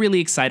I'm like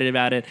really excited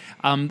about it.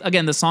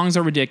 Again, the songs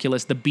are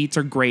ridiculous. The beats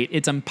are great.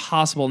 It's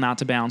impossible not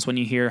to bounce when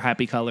you hear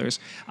Happy Colors.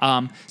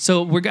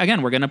 So we're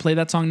going to play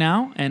that song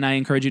now. And I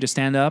encourage you to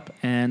stand up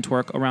and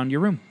twerk around your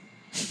room.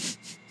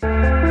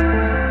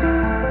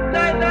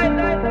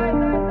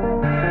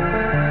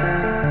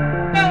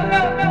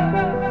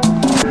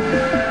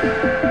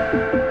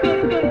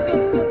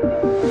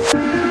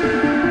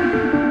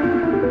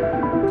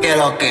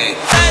 Okay.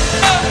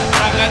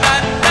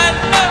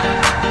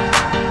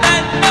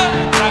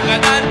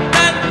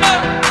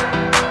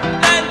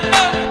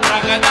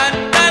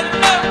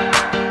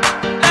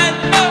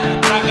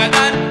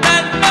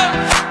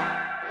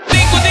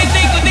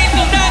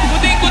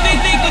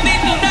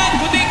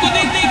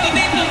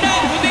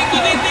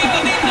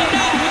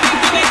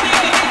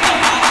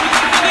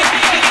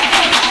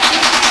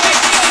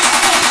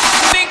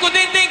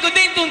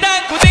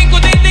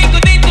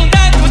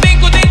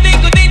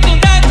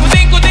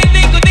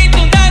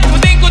 Ding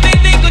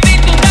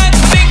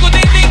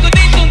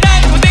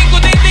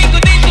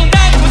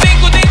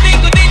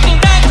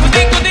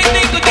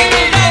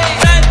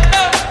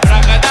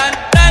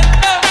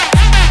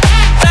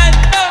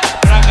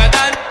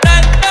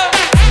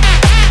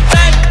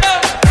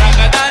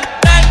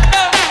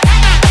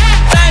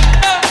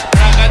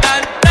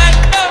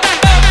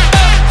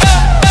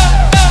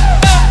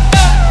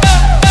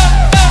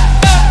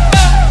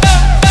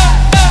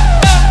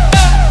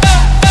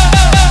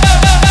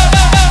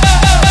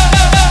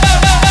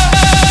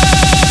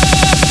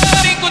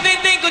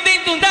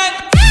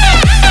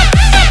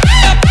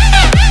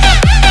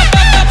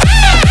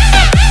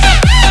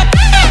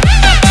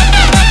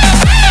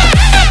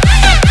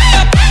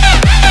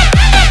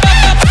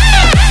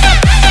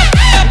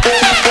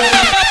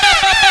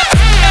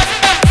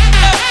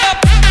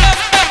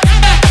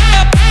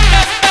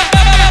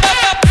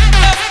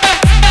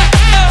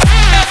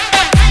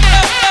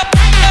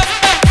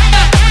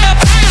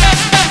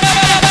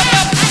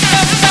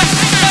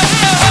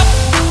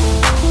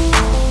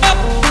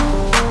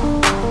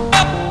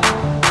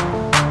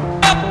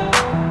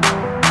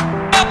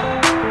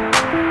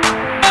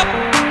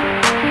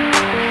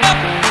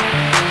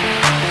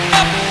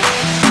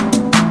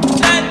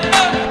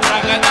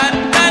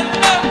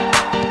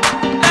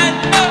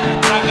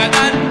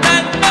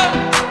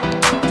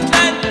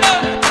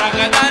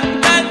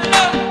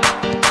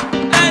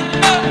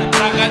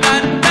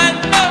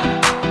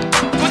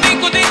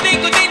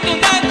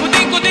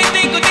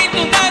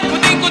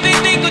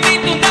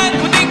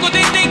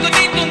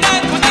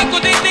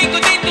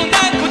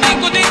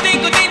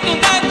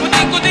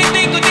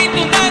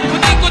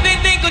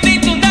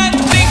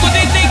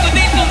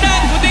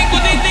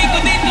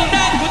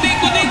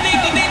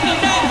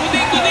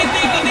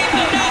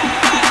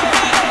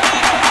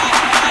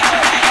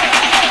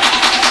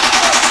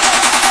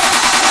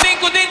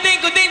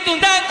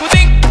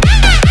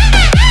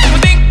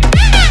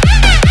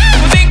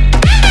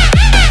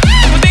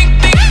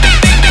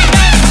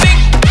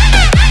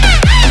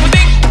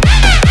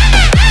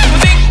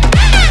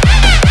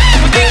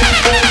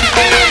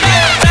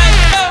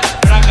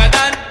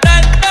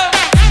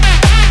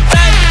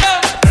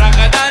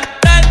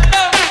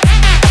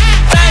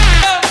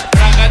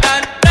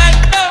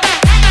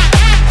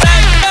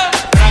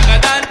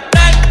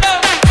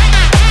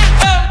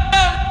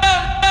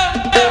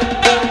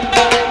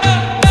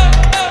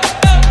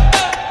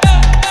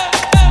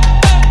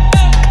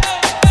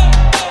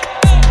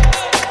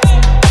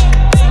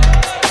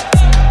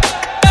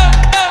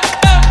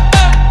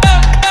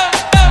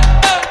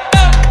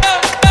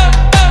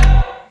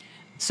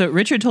So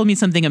Richard told me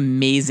something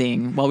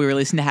amazing while we were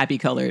listening to Happy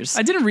Colors.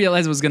 I didn't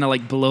realize it was gonna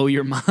like blow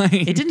your mind.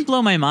 It didn't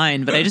blow my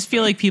mind, but I just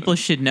feel like people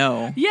should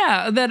know.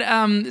 Yeah,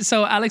 that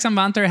so Alex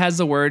Anwandter has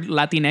the word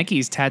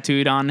Latinx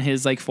tattooed on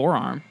his like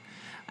forearm.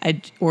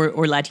 Or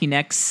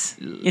Latinx.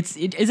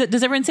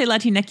 Does everyone say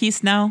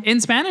Latinx now? In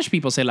Spanish,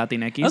 people say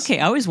Latinx. Okay,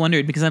 I always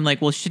wondered because I'm like,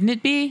 well, shouldn't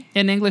it be?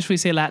 In English, we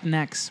say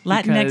Latinx.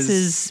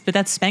 Latinx but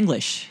that's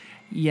Spanglish.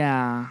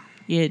 Yeah.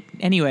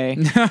 Anyway,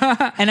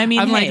 and I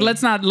mean, I'm like,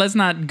 let's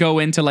not go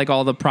into like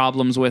all the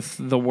problems with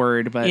the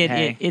word, but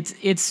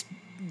it's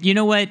you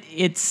know what,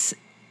 it's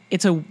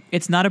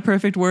not a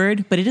perfect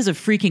word, but it is a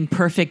freaking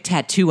perfect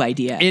tattoo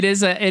idea. It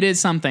is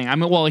something. I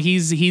mean, well,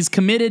 he's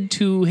committed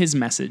to his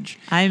message.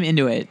 I'm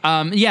into it.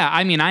 Yeah,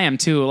 I mean, I am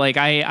too. Like,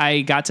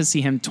 I got to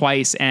see him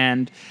twice,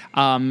 and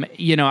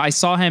I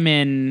saw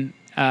him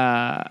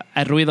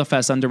at Ruido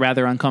Fest under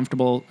rather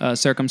uncomfortable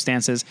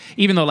circumstances.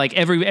 Even though like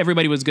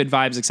everybody was good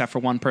vibes except for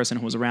one person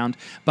who was around.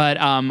 But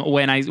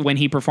when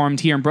he performed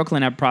here in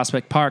Brooklyn at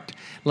Prospect Park,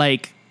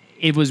 like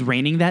it was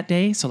raining that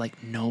day, so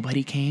like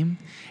nobody came.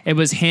 It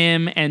was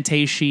him and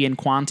Teishi and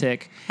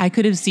Quantic. I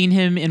could have seen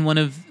him in one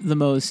of the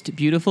most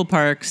beautiful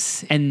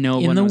parks and no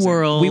one in the was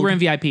world. There. We were in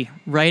VIP,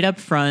 right up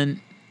front.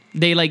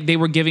 They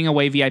were giving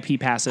away VIP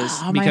passes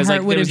because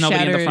like there was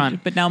nobody in the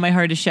front. But now my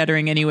heart is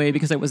shattering anyway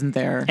because I wasn't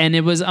there. And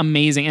it was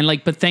amazing. And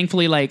like, but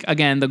thankfully, like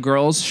again, the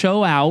girls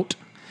show out.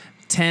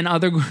 10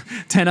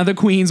 other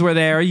queens were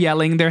there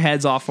yelling their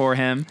heads off for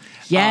him.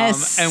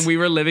 Yes. And we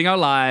were living our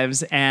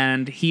lives,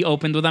 and he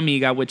opened with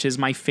Amiga, which is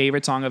my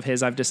favorite song of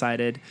his, I've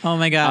decided. Oh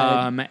my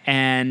God.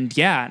 And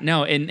yeah,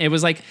 no, and it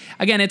was like,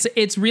 again,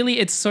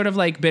 it's sort of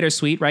like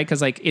bittersweet, right? Because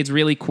like, it's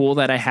really cool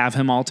that I have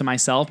him all to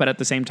myself, but at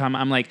the same time,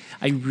 I'm like,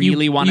 I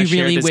really want to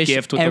share this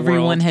gift with the world.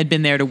 Everyone had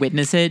been there to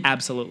witness it.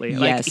 Absolutely. Yes.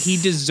 Like, he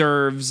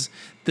deserves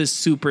the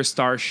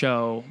superstar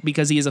show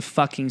because he is a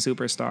fucking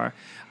superstar.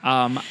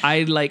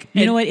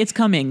 You know what? It's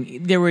coming.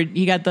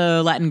 He got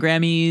the Latin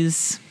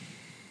Grammys.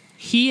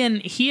 He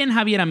and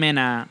Javiera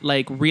Mena,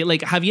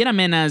 Javiera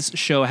Mena's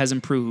show has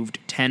improved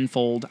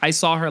tenfold. I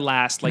saw her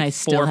last 4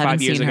 or 5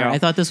 years ago. I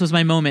thought this was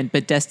my moment,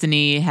 but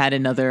Destiny had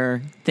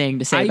another thing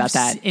to say about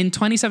that. In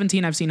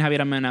 2017, I've seen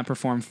Javiera Mena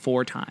perform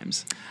 4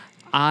 times.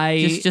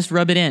 Just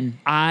rub it in.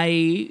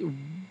 I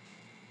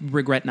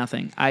regret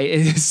nothing. It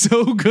is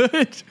so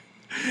good.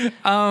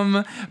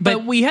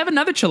 But we have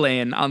another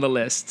Chilean on the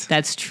list.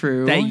 That's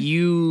true. That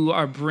you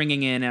are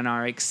bringing in and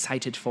are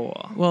excited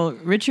for. Well,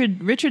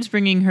 Richard's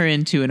bringing her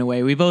in too, in a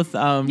way. We both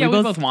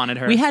wanted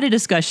her. We had a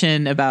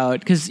discussion about,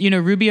 because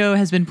Rubio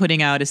has been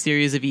putting out a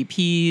series of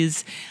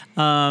EPs.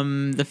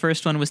 The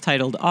first one was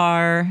titled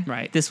R.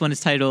 Right. This one is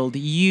titled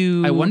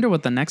U. I wonder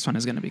what the next one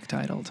is going to be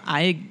titled.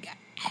 I'm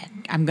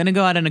going to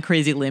go out on a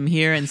crazy limb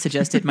here and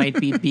suggest it might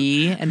be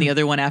B, and the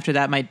other one after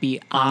that might be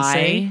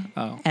I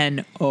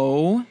and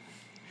O.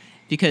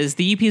 Because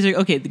the EPs are,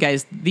 okay,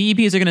 guys, the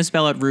EPs are going to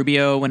spell out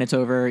Rubio when it's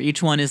over.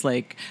 Each one is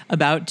like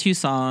about 2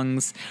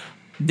 songs.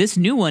 This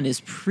new one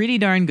is pretty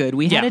darn good.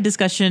 We had a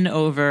discussion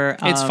over...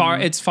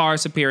 It's far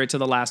superior to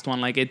the last one.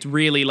 Like, it's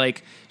really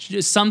like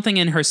something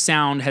in her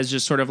sound has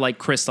just sort of like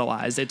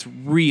crystallized. It's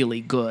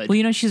really good.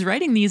 Well, she's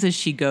writing these as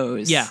she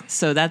goes. Yeah.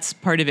 So that's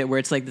part of it where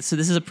it's like, so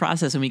this is a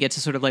process and we get to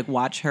sort of like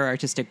watch her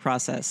artistic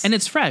process. And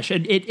it's fresh.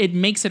 It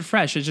makes it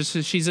fresh. It's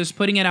just, she's just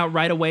putting it out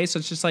right away. So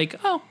it's just like,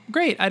 oh,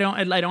 great. I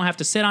don't have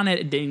to sit on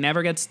it. It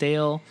never gets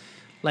stale.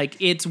 Like,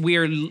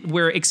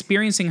 we're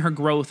experiencing her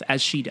growth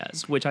as she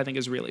does, which I think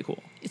is really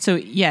cool. So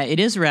yeah, it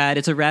is rad.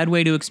 It's a rad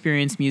way to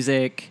experience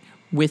music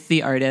with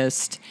the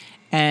artist.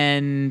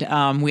 And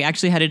we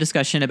actually had a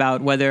discussion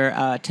about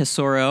whether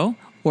Tesoro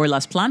or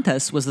Las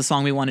Plantas was the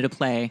song we wanted to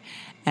play.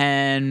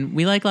 And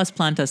we like Las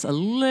Plantas a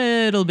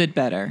little bit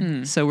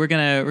better. So we're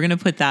gonna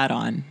put that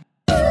on.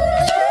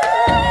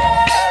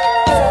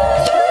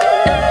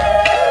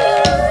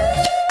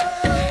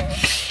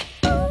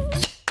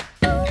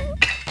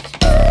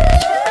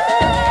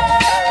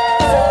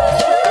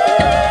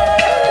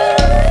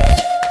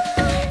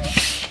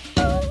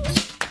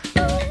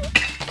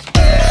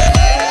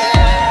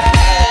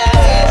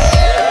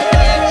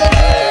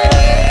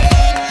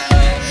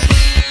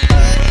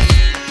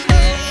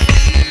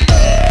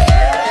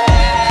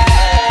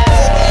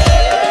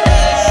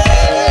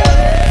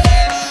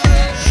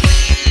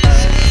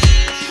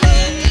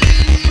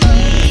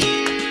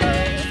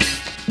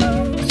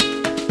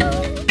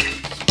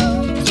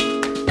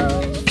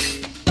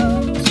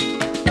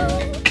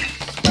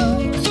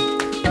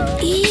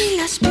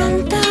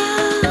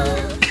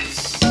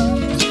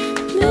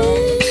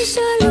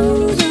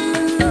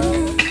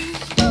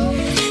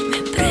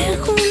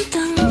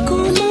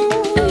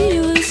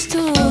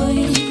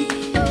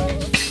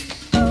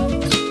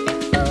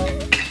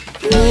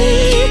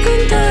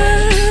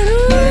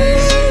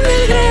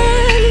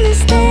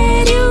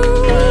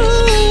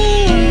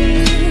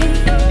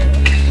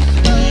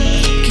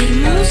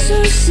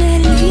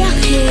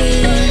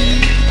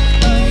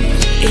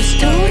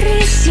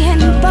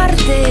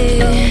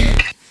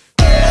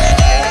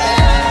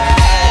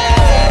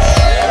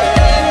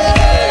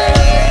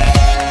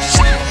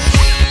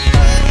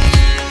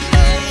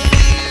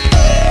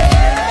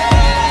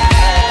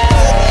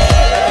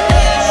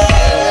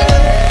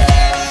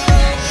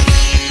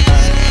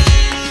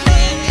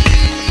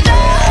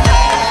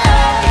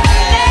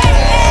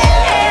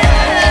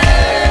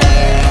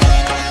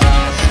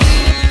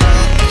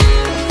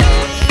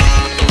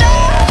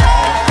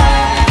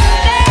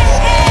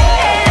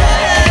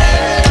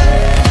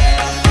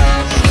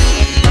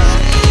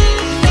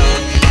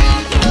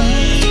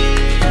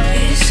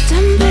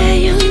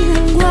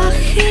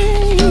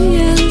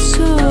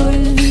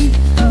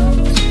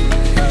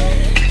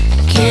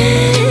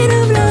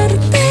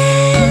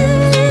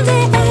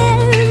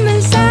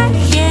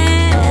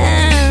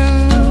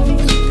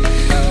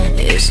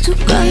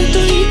 canto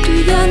y tu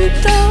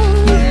llanto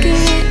que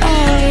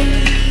hoy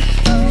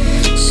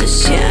se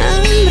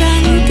siembra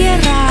en mi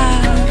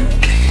tierra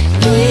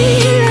y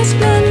las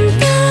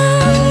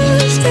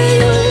plantas te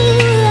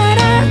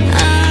ayudarán.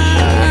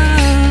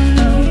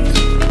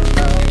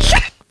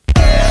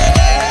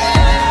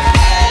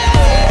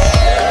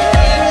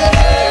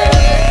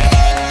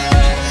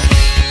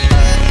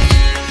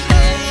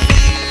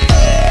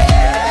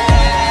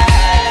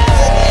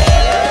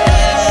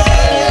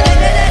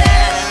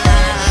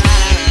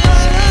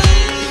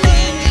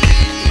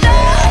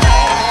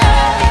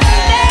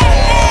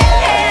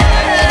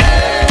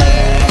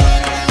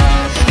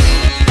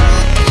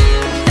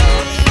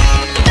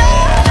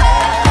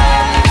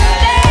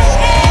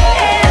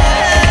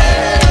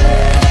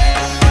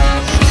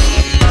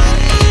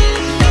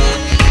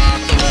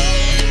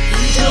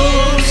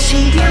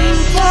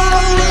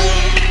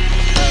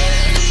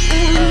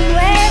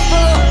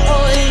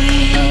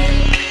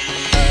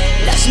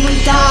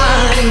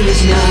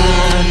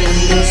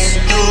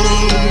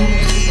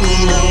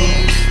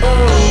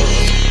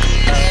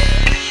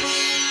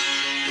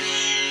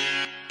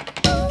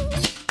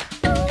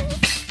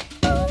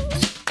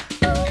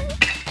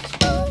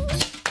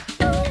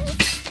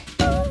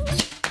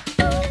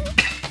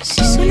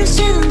 Si solo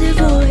sé dónde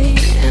voy,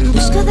 en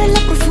busca de lo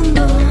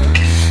profundo,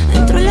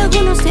 entro en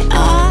lagunas de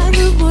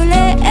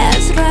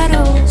árboles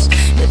raros.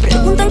 Me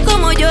preguntan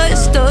cómo yo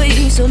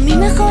estoy, son mis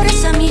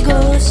mejores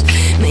amigos.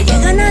 Me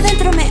llegan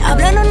adentro, me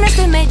hablan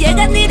honesto y me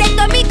llegan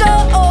directo a mi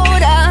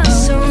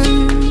corazón.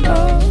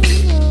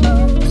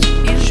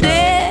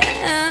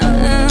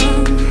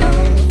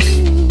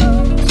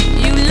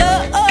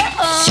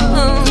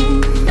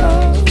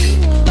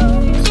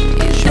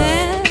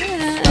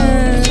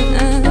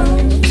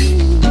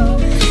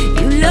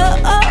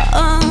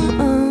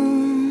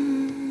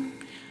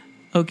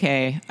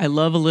 Okay, I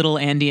love a little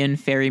Andean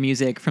fairy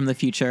music from the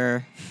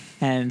future,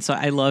 and so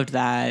I loved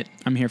that.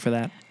 I'm here for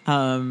that.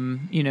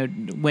 You know,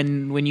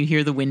 when you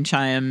hear the wind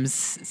chimes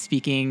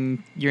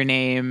speaking your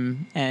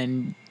name,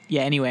 and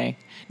yeah, anyway.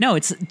 No,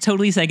 it's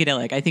totally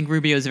psychedelic. I think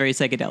Rubio is very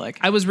psychedelic.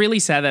 I was really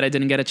sad that I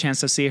didn't get a chance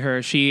to see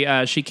her. She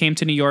came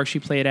to New York. She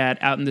played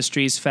at Out in the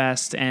Streets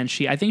Fest, and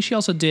I think she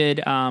also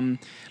did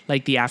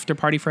like the after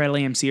party for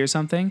LAMC or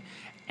something.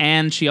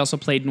 And she also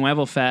played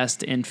Nuevo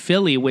Fest in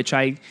Philly, which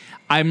I'm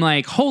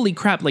like, holy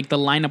crap, like the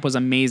lineup was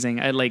amazing.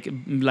 I like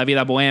La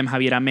Vida Boheme,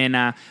 Javier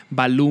Amena,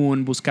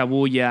 Balloon,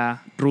 Buscabulla,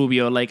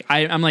 Rubio. Like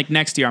I'm like,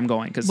 next year I'm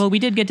going. Well, we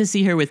did get to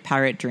see her with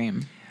Parrot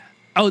Dream.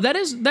 Oh, that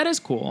is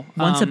cool.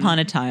 Once upon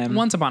a time.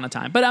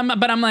 But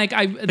I'm like,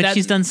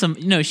 she's done some.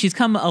 No, she's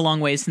come a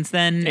long way since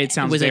then. It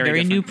sounds was very a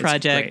very new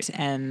different. project,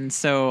 and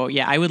so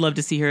yeah, I would love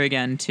to see her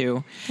again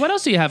too. What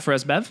else do you have for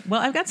us, Bev?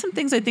 Well, I've got some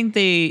things I think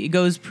it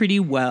goes pretty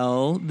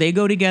well. They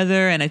go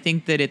together, and I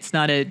think that it's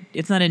not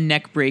a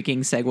neck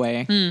breaking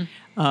segue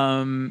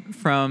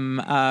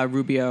from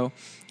Rubio.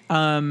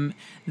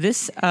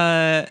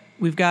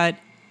 We've got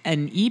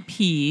an EP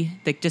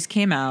that just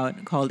came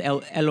out called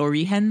El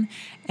Origen,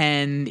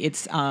 and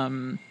it's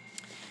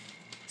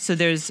so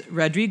there's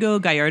Rodrigo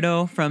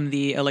Gallardo from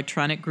the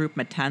electronic group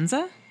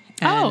Matanza.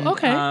 And,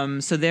 okay.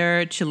 So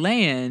they're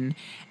Chilean,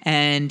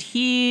 and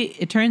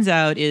it turns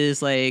out,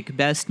 is like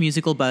best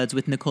musical buds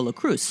with Nicola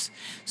Cruz.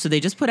 So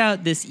they just put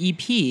out this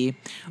EP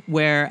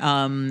where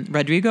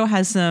Rodrigo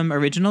has some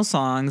original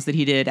songs that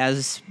he did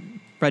as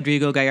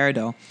Rodrigo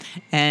Gallardo,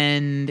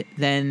 and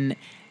then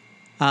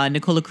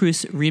Nicola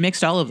Cruz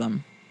remixed all of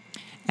them.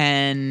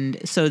 And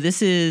so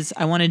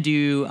I want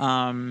to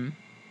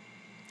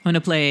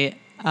play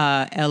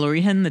El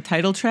Origen, the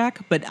title track,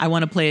 but I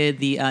want to play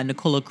the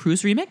Nicola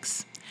Cruz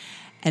remix.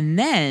 And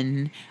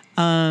then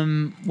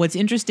what's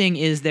interesting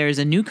is there's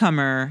a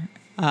newcomer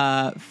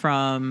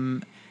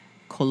from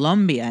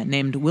Colombia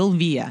named Will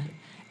Villa.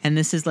 And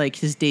this is like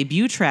his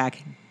debut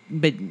track.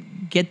 But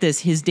get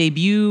this, his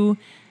debut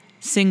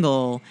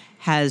single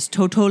has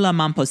Totola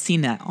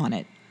Mamposina on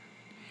it.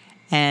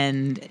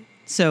 And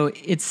so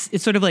it's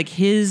sort of like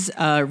his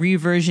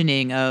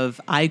reversioning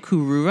of Ay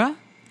Kurura.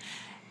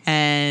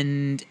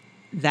 And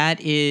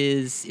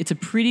it's a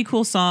pretty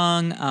cool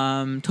song.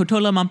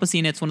 Totola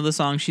Mamposina, it's one of the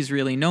songs she's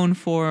really known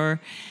for.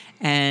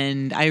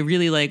 And I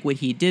really like what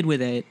he did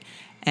with it.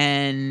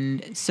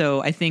 And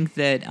so I think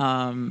that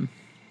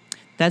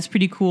that's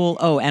pretty cool.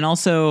 Oh, and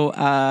also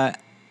I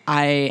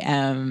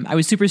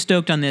was super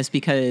stoked on this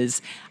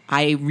because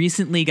I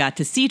recently got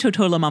to see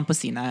Totola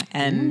Mamposina,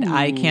 and Ooh.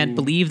 I can't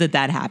believe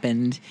that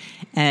happened.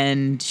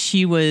 And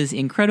she was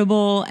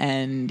incredible,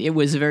 and it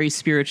was a very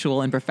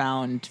spiritual and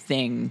profound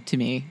thing to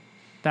me.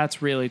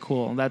 That's really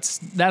cool.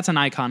 That's an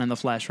icon in the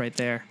flesh right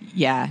there.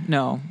 Yeah,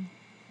 no.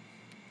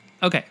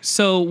 Okay,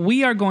 so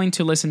we are going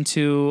to listen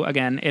to,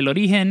 again, El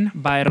Origen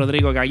by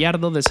Rodrigo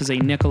Gallardo. This is a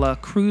Nicola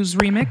Cruz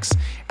remix.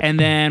 And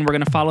then we're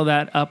going to follow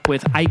that up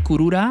with Ay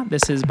Kurura.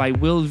 This is by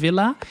Will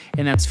Villa,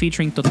 and that's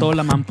featuring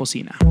Totola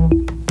Mamposina.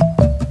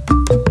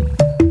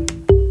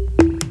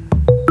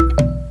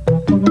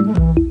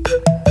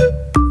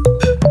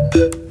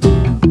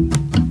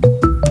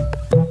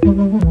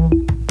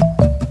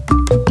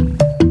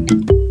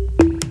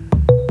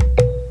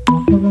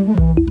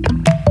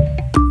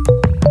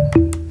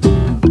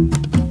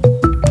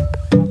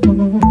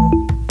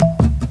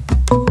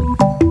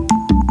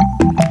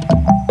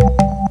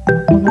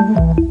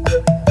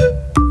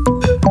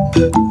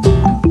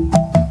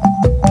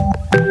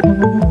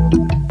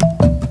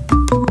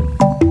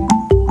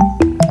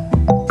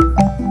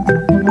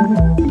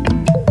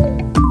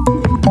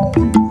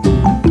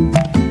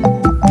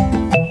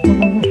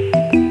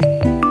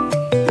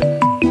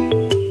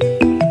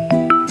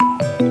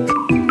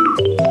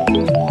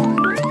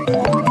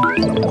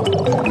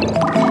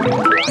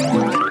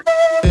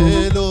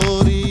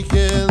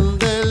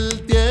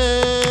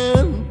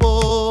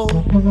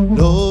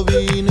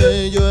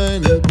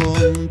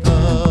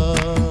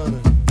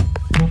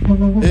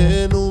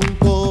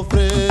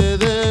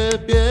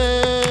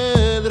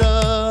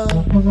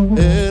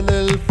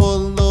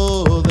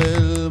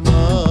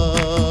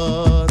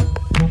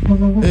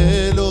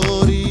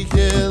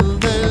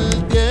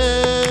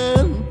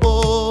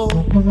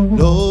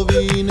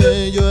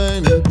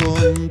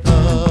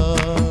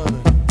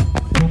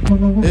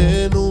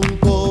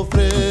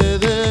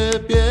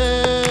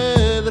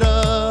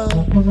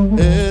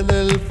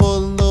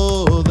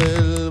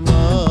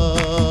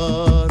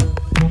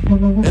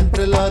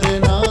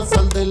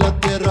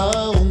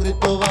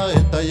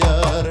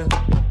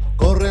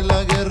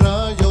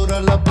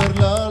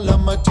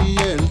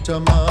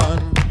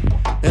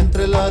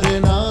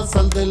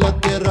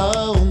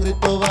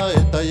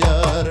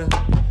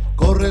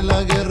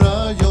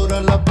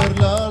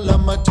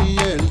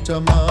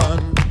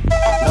 chamán,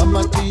 la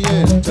machi y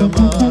el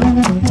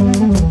chamán.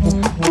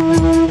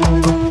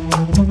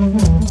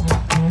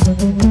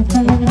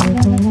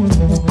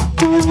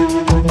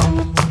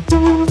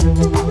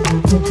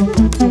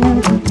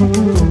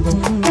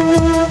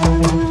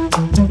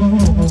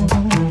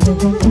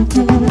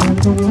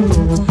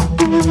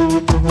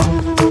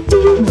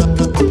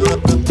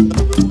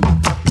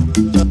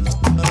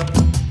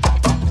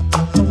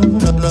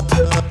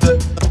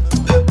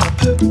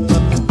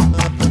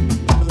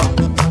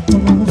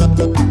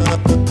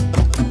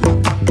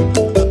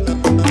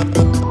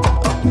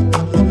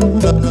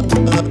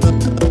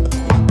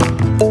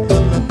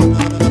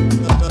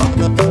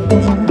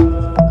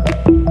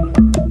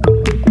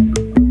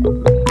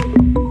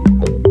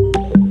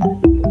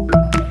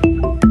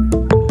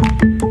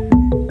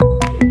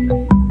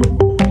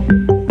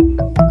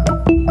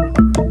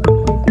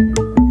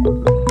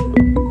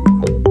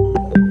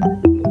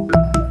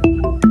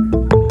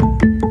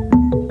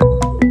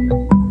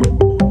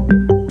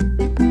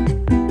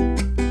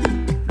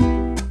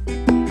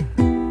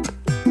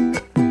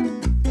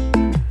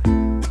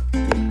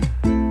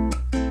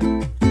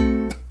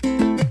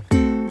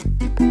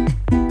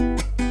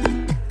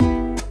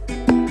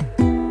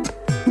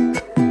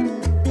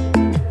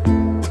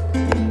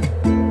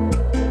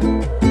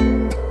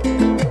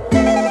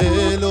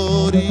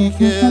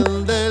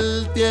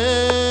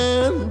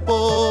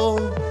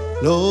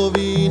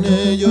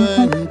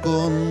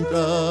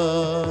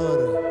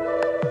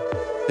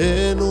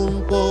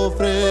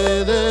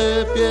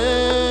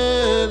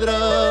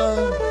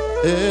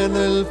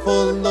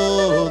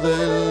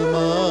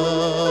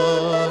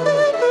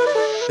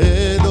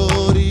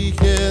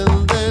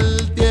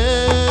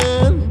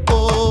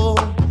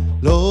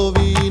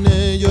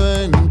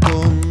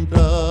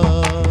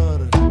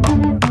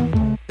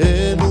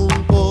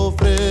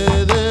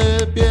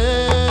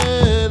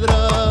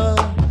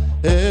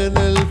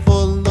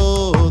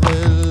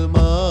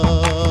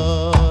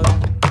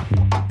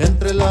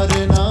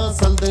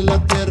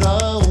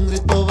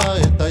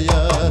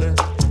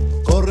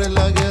 Corre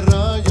la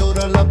guerra,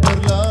 llora la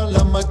perla,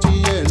 la machi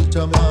y el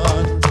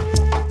chamán.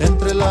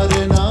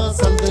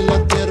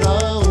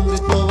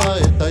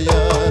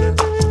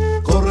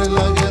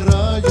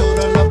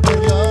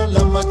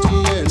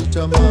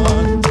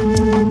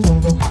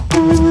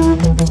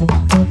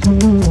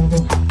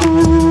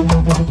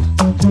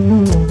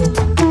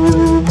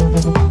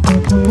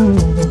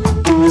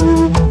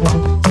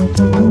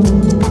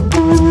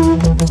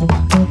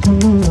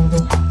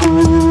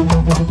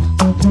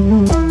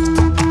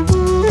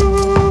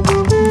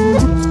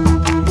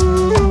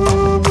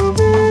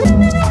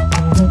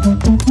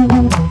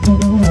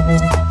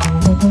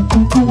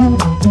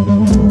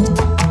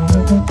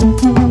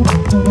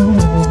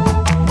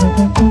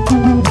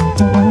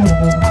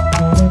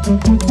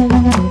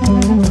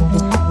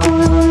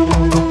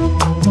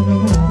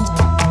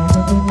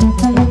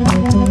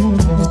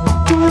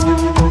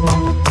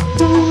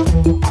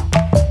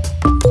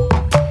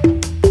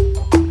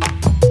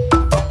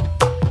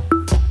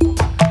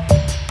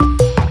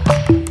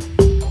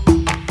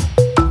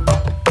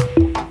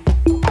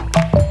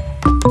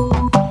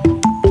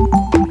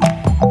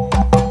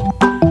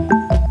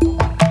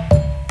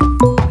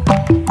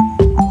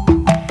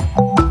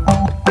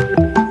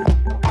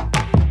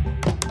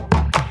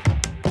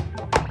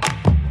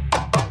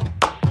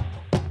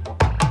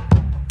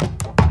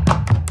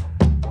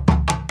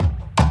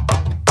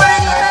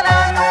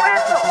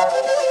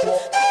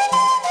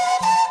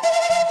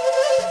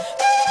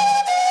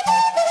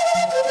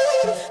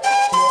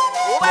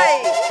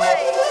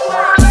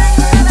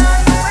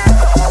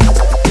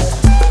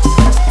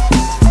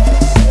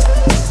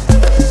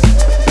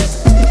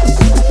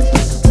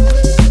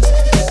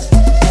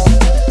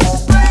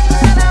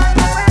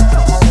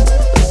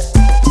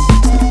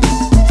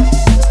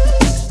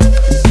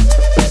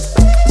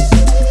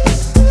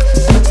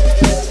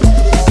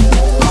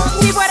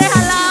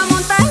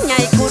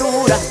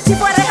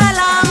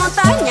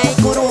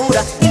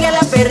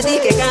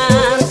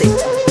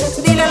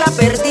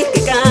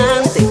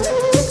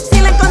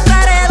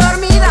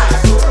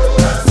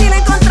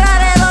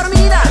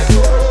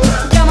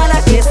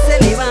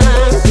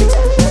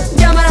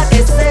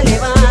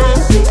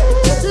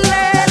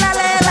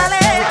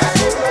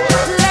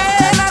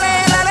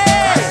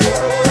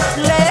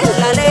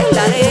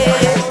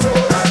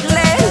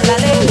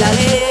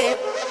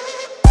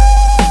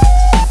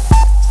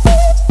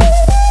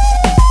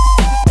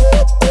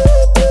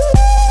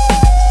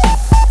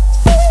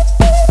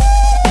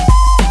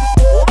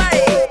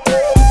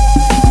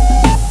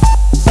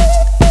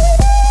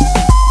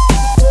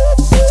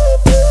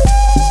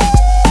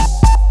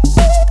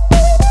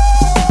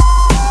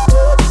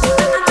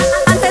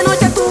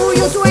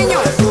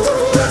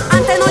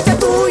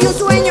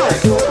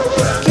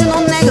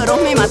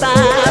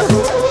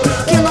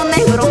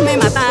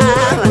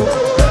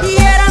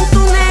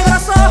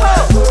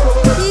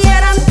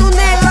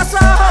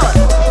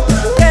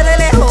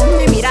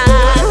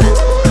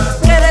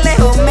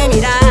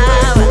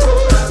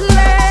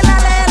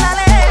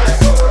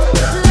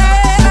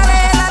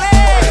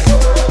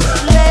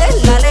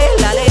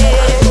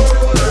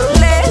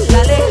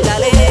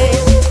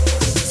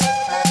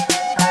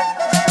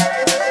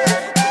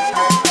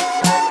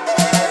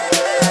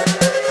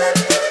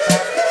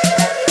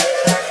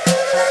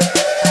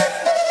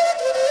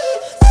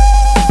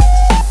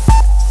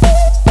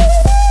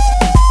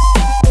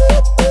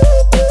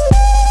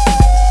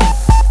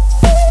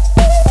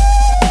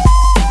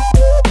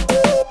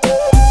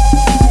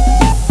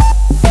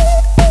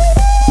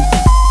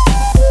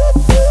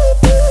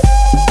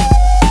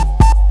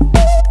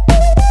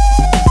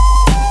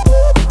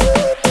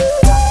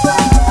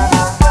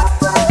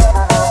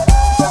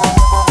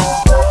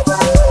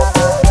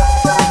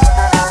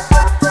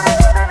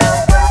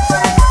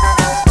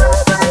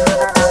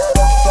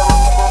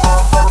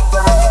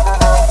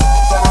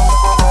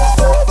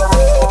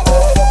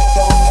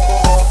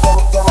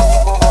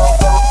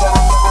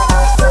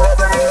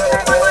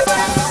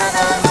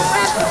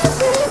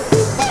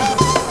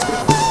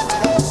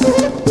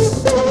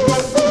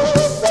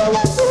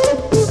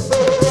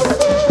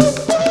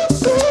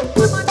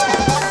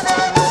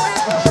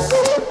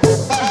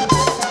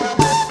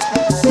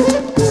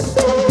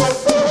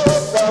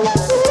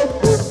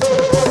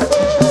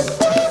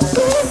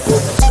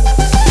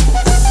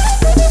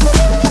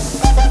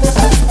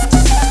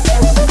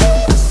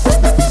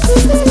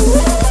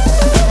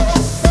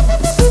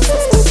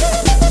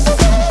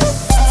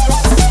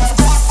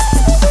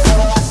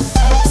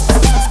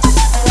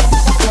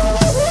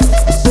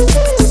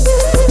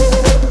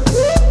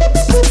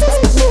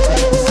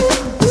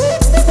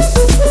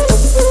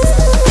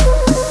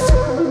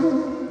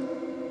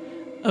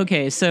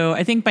 Okay, so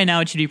I think by now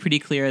it should be pretty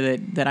clear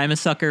that I'm a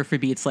sucker for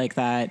beats like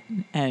that,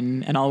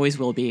 and always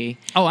will be.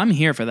 Oh, I'm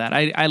here for that.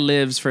 I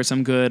lives for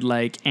some good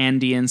like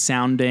Andean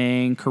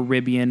sounding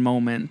Caribbean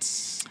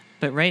moments.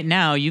 But right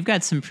now you've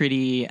got some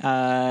pretty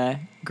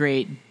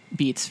great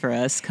beats for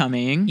us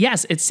coming.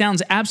 Yes, it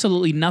sounds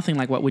absolutely nothing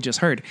like what we just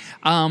heard.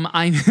 I'm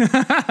I'm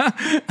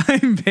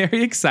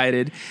very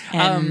excited,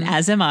 and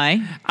as am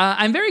I.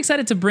 I'm very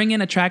excited to bring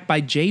in a track by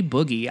J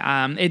Boogie.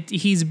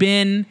 He's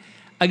been.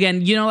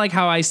 Again, you know, like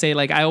how I say,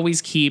 like I always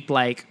keep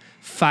like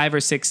 5 or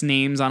 6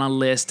 names on a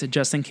list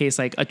just in case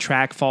like a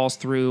track falls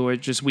through or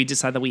just we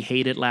decide that we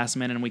hate it last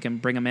minute and we can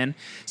bring him in.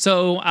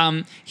 So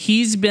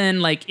he's been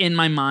like in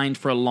my mind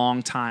for a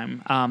long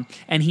time.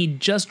 And he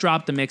just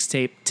dropped the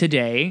mixtape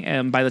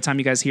today. By the time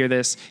you guys hear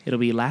this, it'll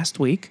be last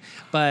week.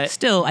 But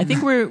still, I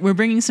think we're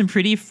bringing some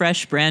pretty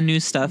fresh, brand new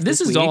stuff.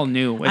 This is week. all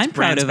new. It's I'm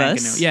proud of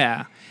us. New.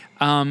 Yeah.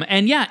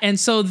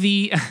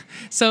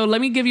 So let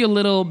me give you a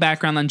little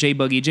background on J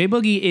Boogie. J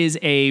Boogie is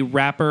a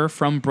rapper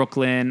from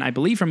Brooklyn, I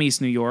believe from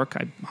East New York.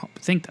 I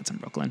think that's in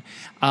Brooklyn.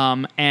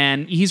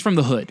 And he's from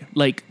the hood,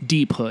 like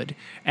deep hood.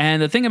 And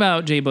the thing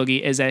about J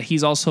Boogie is that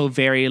he's also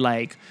very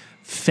like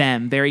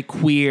femme, very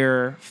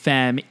queer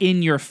femme,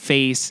 in your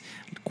face,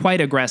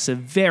 quite aggressive,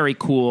 very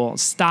cool,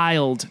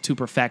 styled to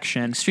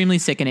perfection. Extremely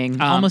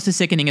sickening. Almost as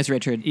sickening as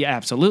Richard. Yeah,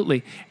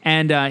 absolutely.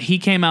 And he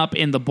came up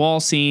in the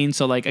ball scene.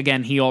 So like,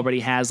 again, he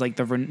already has like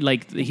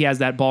he has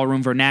that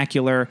ballroom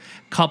vernacular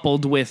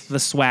coupled with the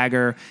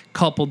swagger,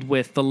 coupled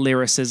with the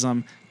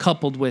lyricism,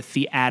 coupled with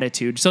the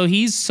attitude. So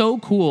he's so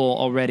cool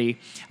already.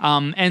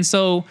 And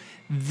so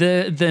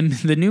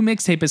the new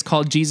mixtape is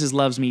called Jesus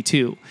Loves Me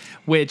Too,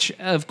 which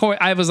of course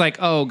I was like,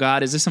 oh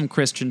God, is this some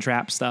Christian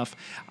trap stuff?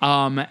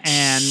 And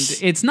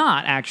it's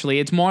not actually.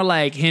 It's more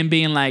like him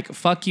being like,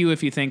 fuck you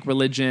if you think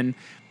religion,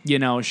 you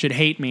know, should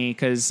hate me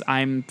because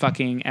I'm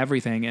fucking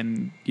everything,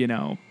 and you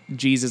know,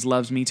 Jesus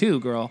loves me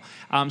too, girl.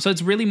 So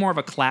it's really more of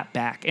a clap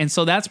back. And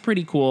so that's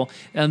pretty cool.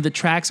 The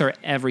tracks are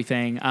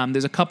everything.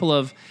 There's a couple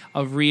of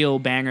real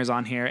bangers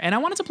on here. And I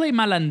wanted to play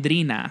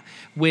Malandrina,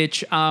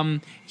 which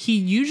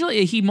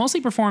he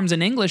mostly performs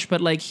in English, but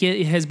like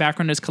his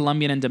background is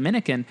Colombian and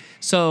Dominican.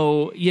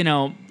 So, you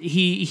know,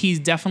 he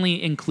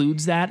definitely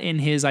includes that in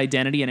his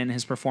identity and in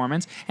his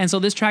performance. And so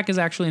this track is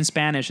actually in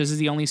Spanish. This is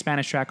the only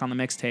Spanish track on the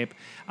mixtape.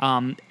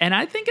 And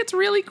I think it's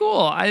really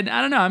cool. I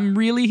don't know. I'm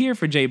really here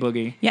for J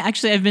Boogie. Yeah,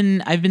 actually,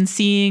 I've been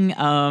seeing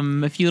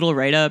a few little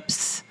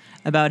write-ups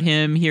about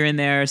him here and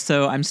there,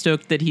 so I'm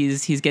stoked that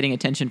he's getting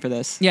attention for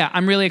this. Yeah,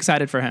 I'm really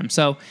excited for him.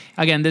 So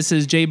again, this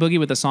is J Boogie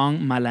with the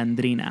song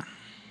Malandrina.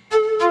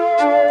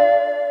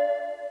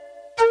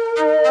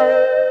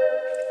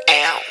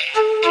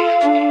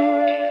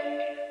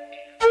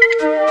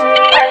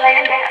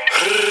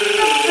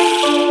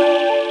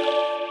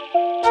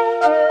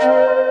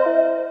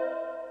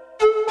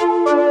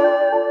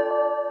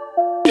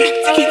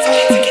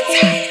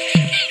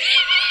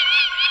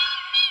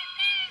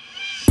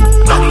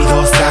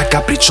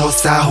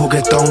 Caprichosa,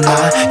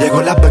 juguetona,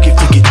 llegó la Becky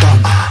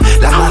friquitona,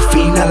 la más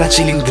fina, la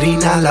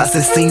chilindrina, la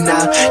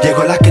asesina,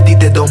 llegó la que a ti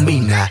te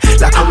domina,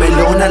 la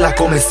comelona, la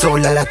come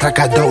sola, la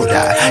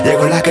atracadora,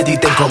 llegó la que a ti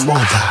te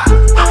incomoda,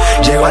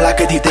 llegó la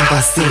que a ti te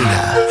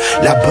fascina,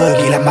 la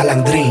buggy, la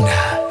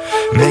malandrina.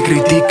 Me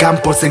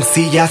critican por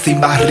sencilla,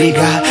 sin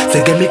barriga.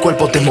 Sé que mi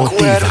cuerpo te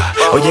motiva.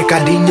 Oye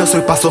cariño,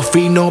 soy paso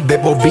fino.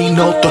 Bebo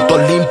vino, toto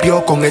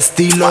limpio, con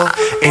estilo.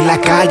 En la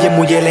calle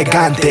muy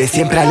elegante,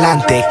 siempre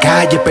adelante.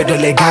 Calle pero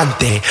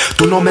elegante.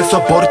 Tú no me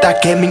soportas,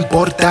 ¿qué me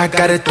importa?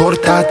 Cara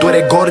torta, tú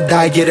eres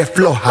gorda y eres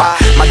floja.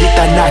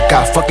 Maldita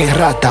naca, fucking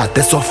rata.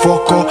 Te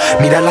sofoco,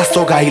 mira la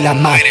soga y la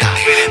mata.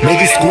 Me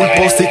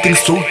disculpo si te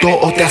insulto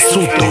o te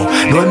asusto.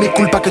 No es mi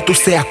culpa que tú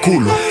seas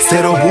culo.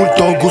 Cero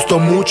bulto, gusto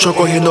mucho,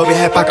 cogiendo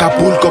viajes pa'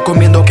 Acapulco,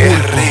 comiendo pulpo.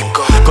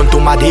 Rico. Con tu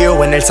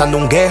marido en el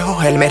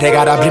sandunguejo, él me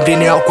regala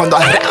brineo cuando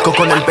arranco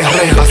con el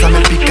perreo. Pásame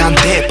el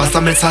picante,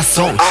 pásame el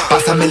sazón,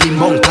 pásame el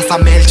limón,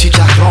 pásame el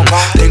chicharrón.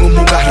 Tengo un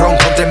bugarrón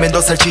con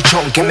tremendo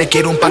salchichón que me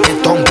quiere un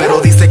paquetón,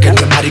 pero dice que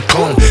no es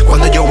maricón.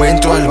 Cuando yo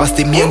entro al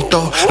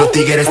bastimiento, los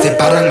tigres se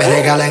paran, me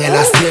regalan el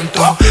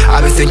asiento.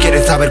 A veces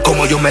quieren saber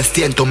cómo yo me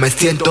siento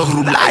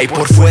rulay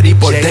por fuera y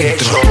por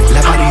dentro.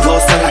 La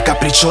maridosa, la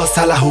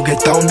caprichosa, la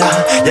juguetona,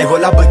 llegó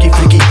la Becky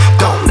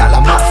friquitona, la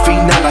más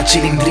fina, la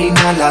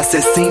chilindrina, la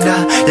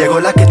asesina, llegó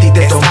la que a ti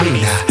te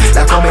domina,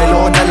 la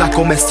comelona, la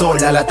come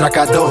sola, la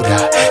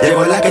atracadora,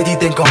 llegó la que a ti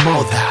te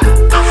incomoda,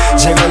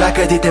 llegó la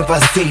que a ti te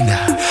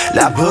fascina,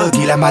 la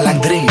buggy, la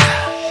malandrina.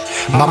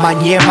 Mamá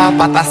ñema,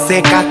 pata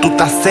seca, tú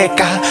estás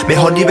seca,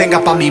 mejor ni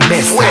venga pa' mi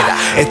mesa.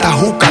 Esta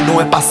juca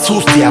no es pa'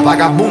 sucia,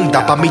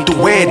 vagabunda, pa' mí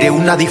tú eres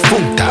una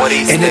difunta.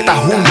 En esta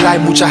jungla hay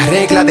muchas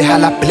reglas, deja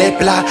la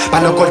plepla, pa'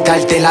 no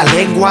cortarte la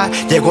lengua.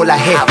 Llegó la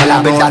jefa,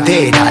 la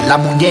verdadera, la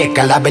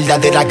muñeca, la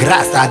verdadera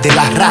grasa de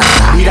la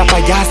raza. Mira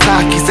payasa,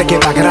 aquí se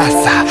quema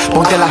grasa,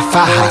 ponte la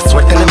faja,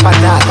 suelta la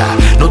empanada.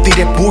 No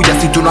tires puya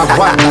si tú no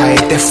aguantas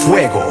este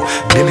fuego.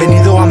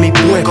 Bienvenido a mi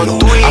pueblo,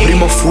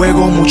 abrimos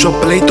fuego, mucho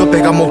pleito,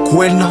 pegamos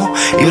cuernos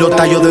y los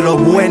tallos de lo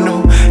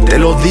bueno, te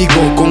lo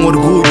digo con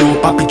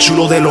orgullo, papi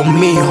chulo de los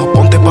míos,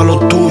 ponte pa' lo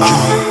tuyo.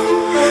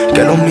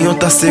 Que lo mío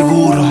está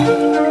seguro,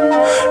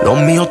 lo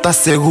mío está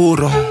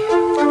seguro.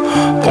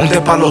 Ponte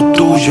pa' lo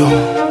tuyo.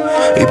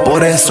 Y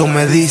por eso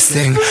me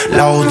dicen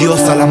la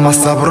odiosa, la más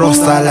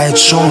sabrosa, la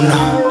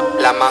hechona,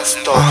 la más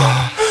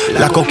toda,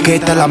 la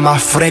coqueta, la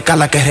más freca,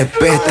 la que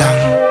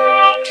respetan.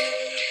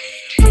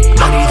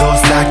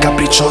 Vanidosa,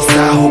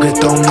 caprichosa,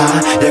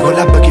 juguetona, llegó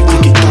la Becky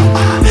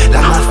Friquitona,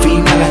 la más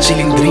fina, la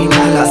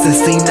chilindrina, la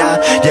asesina,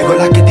 llegó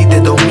la que a ti te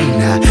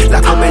domina,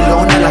 la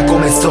comelona, la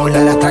come sola,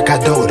 la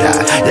atracadora,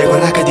 llegó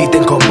la que a ti te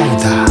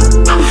incomoda,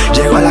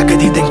 llegó la que a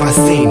ti te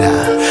fascina,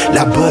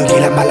 la boogie,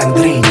 la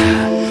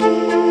malandrina,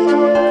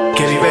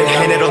 que vive el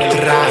género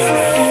trans,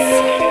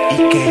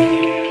 y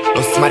que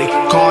los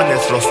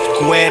maricones, los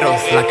cueros,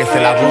 la que se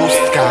la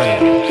buscan,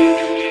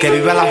 que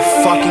viva la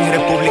fucking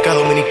República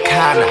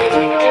Dominicana.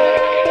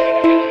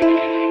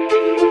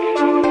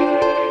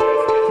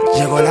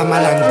 Llegó la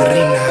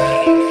malandrina.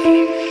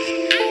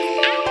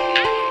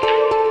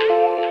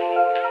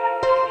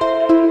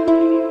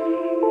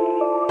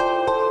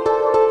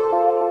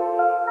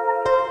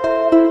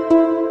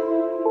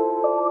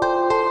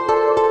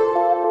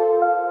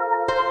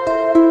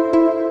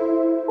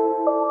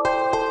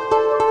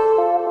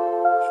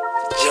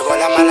 Llegó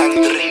la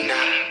malandrina.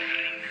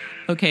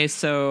 Okay,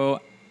 so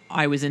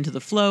I was into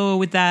the flow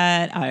with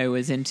that. I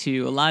was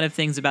into a lot of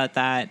things about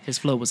that. His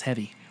flow was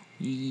heavy.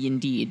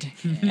 Indeed.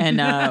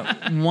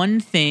 And one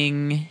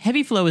thing,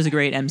 Heavy Flow is a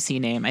great MC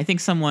name. I think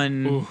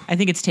I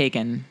think it's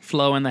taken.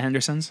 Flo and the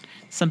Hendersons?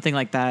 Something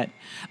like that.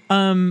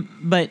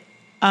 But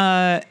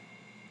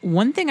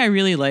one thing I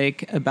really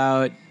like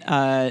about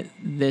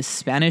this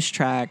Spanish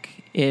track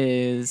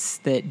is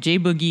that J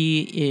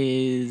Boogie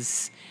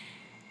is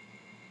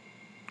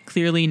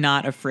clearly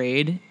not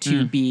afraid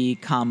to be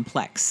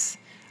complex.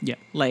 Yeah.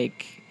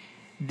 Like,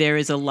 there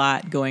is a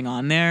lot going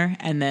on there,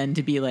 and then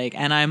to be like,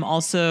 and I'm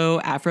also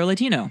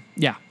Afro-Latino.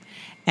 Yeah.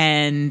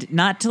 And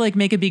not to like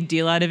make a big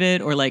deal out of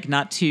it, or like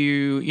not to,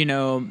 you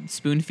know,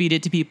 spoon feed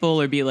it to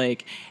people, or be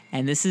like,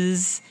 and this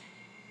is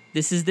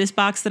this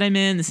box that I'm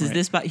in, this is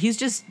this box. He's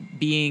just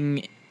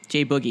being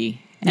J Boogie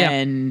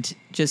and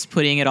just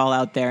putting it all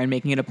out there and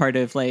making it a part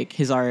of like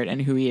his art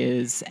and who he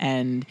is.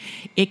 And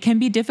it can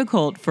be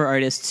difficult for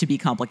artists to be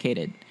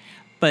complicated,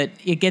 but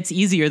it gets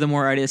easier the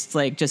more artists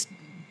like just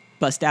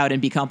bust out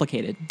and be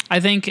complicated.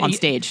 I think on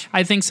stage.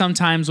 I think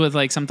sometimes with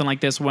like something like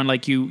this, when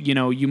like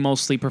you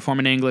mostly perform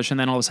in English and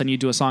then all of a sudden you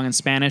do a song in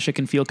Spanish, it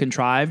can feel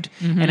contrived.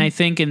 And I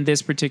think in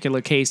this particular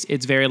case,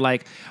 it's very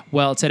like,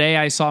 well, today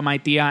I saw my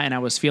tia and I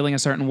was feeling a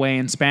certain way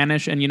in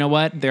Spanish, and you know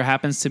what? There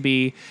happens to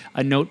be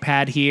a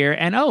notepad here,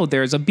 and oh,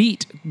 there's a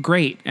beat.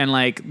 Great. And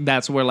like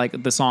that's where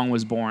like the song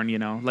was born, you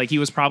know? Like he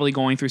was probably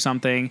going through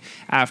something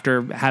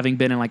after having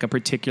been in like a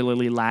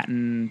particularly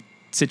Latin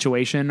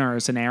situation or a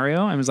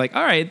scenario, and was like,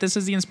 all right, this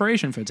is the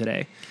inspiration for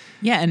today.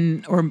 Yeah,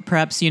 and or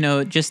perhaps, you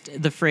know, just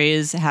the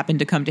phrase happened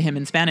to come to him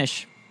in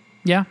Spanish.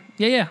 Yeah,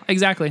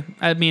 exactly.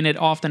 I mean, it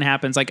often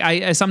happens. Like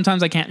I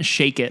sometimes I can't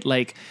shake it.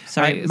 Like,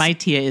 sorry, my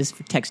tia is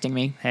texting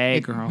me. Hey,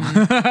 girl.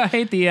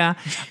 Hey, tia.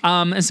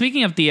 And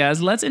speaking of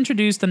tias, let's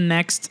introduce the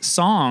next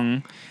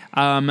song.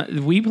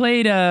 We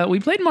played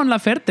Mon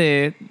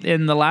Laferte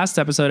in the last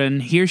episode,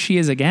 and here she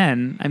is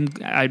again.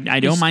 I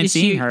don't mind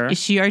seeing her.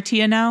 Is she our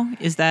tia now?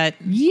 Is that?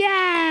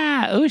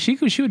 Yeah. Oh, she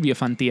would be a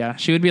fun tia.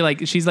 She would be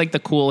like, she's like the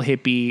cool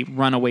hippie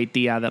runaway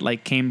tia that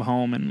like came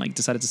home and like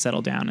decided to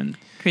settle down and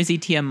crazy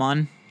tia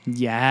Mon.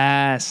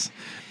 Yes.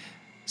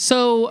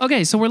 So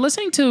we're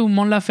listening to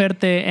Mon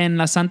Laferte and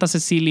La Santa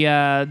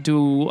Cecilia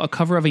do a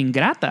cover of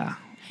Ingrata.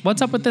 What's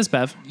up with this,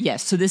 Bev?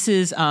 Yes, so this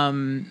is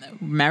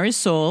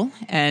Marisol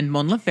and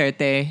Mon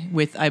Laferte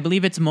with, I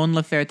believe it's Mon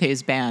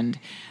Laferte's band,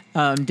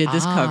 did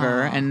this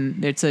cover,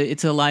 and it's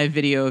a live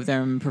video of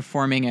them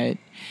performing it.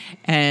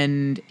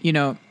 And, you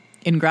know,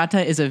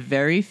 Ingrata is a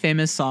very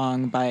famous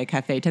song by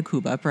Café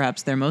Tacuba,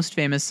 perhaps their most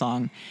famous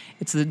song.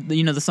 It's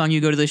the song you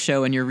go to the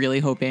show and you're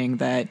really hoping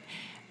that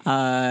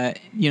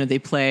they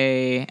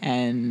play,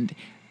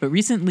 but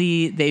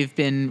recently they've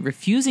been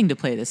refusing to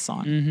play this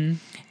song. Mm-hmm.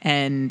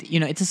 And, you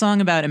know, it's a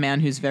song about a man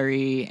who's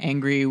very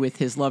angry with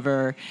his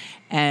lover,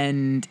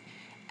 and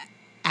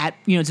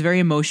it's very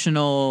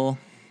emotional.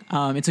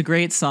 It's a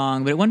great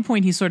song, but at one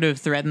point he sort of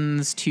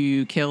threatens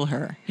to kill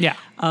her. Yeah.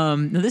 Now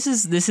this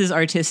is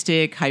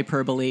artistic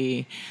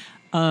hyperbole.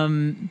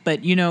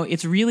 But, you know,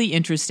 it's really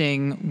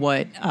interesting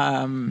what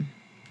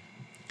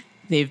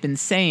they've been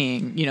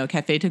saying, you know,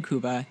 Café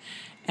Tacuba.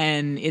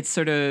 And it's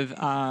sort of,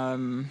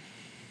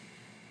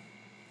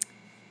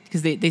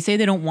 because they say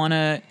they don't want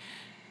to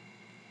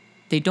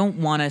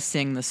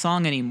sing the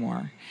song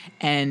anymore.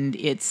 And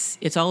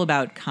it's all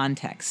about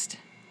context.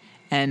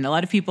 And a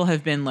lot of people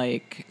have been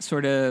like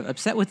sort of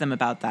upset with them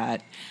about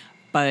that.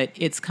 But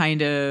it's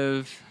kind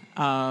of,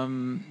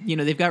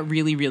 they've got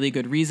really, really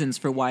good reasons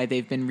for why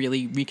they've been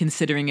really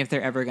reconsidering if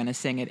they're ever going to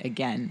sing it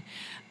again.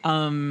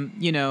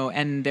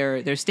 And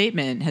their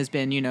statement has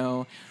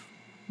been,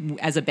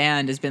 as a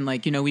band has been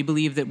like, we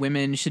believe that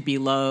women should be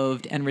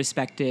loved and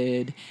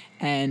respected.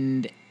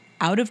 And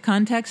out of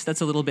context, that's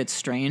a little bit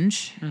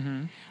strange.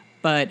 Mm-hmm.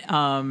 But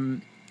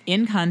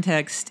in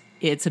context,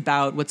 it's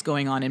about what's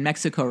going on in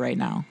Mexico right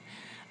now.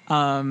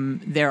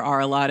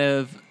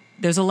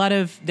 There's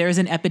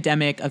an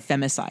epidemic of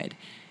femicide.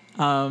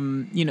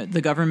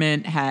 The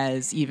government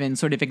has even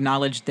sort of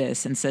acknowledged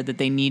this and said that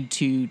they need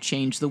to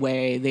change the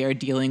way they are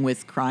dealing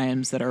with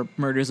crimes that are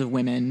murders of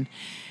women.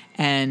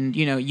 And,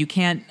 you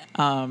can't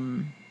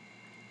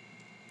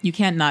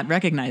not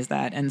recognize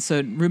that. And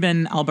so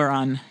Ruben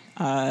Albarrán,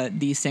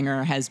 the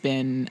singer, has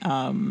been,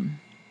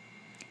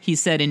 he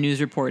said in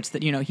news reports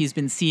that, he's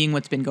been seeing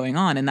what's been going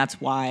on. And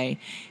that's why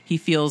he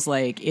feels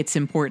like it's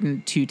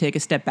important to take a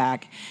step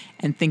back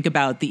and think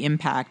about the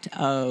impact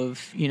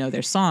of,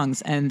 their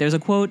songs. And there's a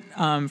quote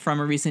from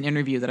a recent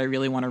interview that I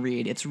really want to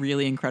read. It's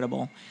really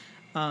incredible.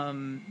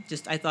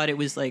 I thought it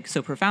was like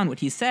so profound what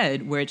he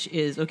said, which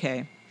is,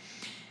 okay.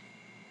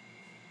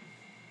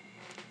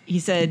 He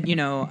said,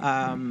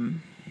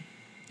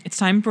 it's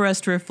time for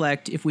us to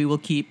reflect if we will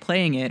keep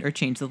playing it or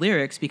change the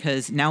lyrics,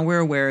 because now we're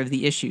aware of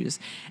the issues.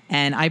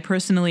 And I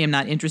personally am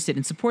not interested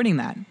in supporting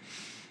that.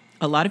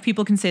 A lot of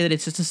people can say that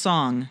it's just a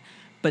song,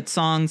 but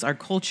songs are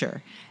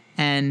culture.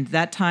 And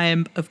that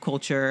type of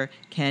culture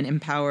can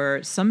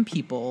empower some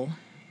people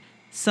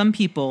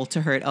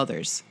to hurt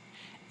others.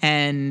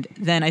 And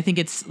then I think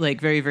it's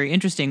like very, very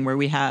interesting where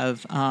we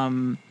have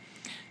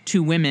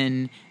two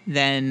women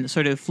then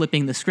sort of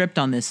flipping the script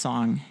on this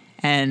song.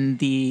 And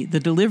the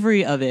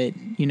delivery of it,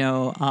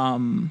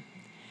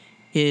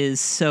 is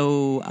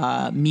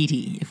so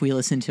meaty if we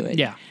listen to it.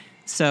 Yeah.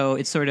 So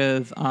it's sort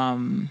of,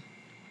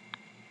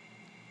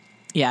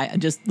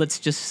 let's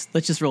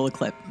just roll a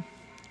clip.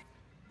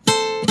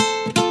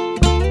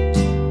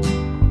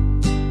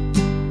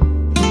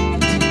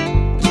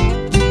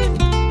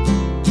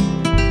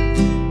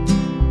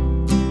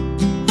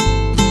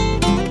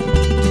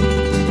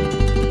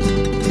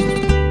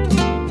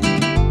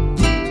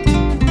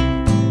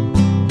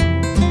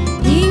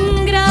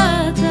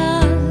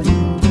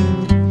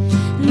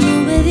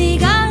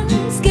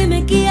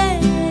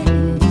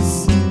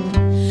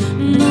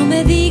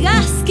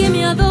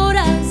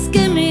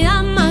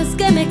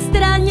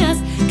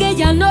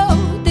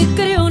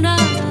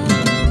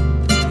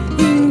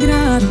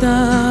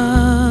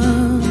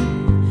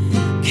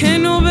 Que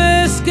no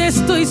ves que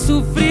estoy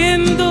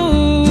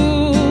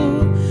sufriendo.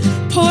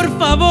 Por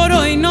favor,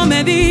 hoy no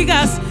me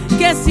digas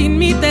que sin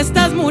mí te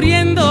estás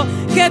muriendo,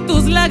 que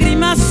tus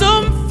lágrimas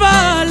son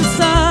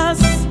falsas.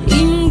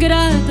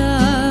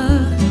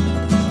 Ingrata,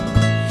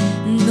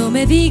 no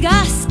me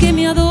digas que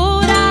me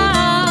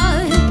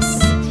adoras.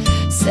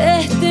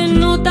 Se te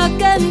nota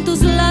que en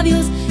tus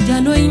labios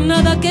ya no hay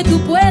nada que tú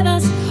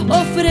puedas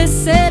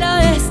ofrecer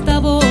a esta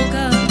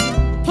boca.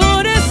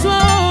 Por eso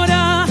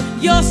ahora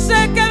yo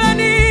sé que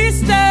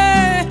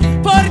veniste,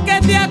 porque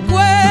te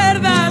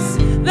acuerdas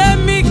de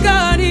mi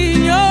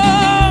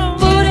cariño.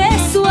 Por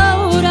eso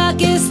ahora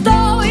que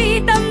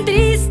estoy tan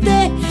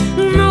triste,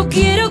 no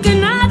quiero que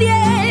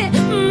nadie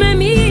me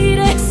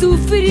mire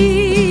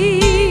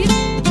sufrir.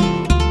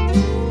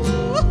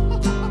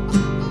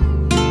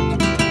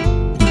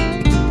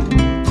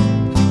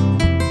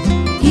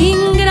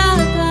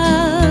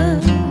 Ingrata,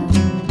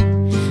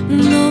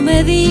 no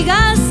me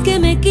digas que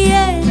me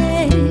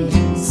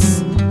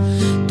quieres.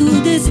 Tú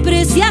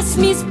desprecias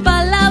mis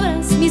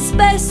palabras, mis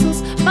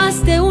besos,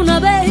 más de una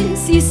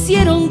vez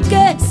hicieron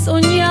que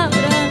soñaras.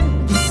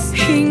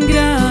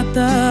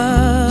 Ingrata,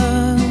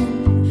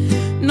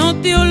 no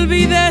te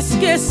olvides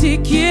que si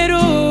quiero,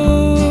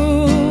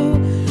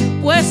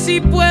 pues si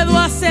puedo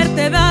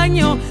hacerte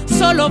daño,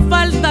 solo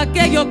falta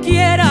que yo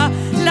quiera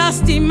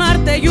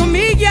lastimarte y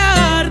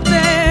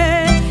humillarte.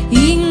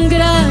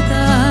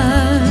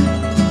 Ingrata,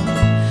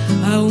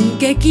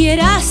 aunque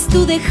quieras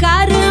tú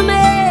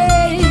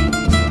dejarme,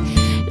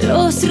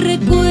 los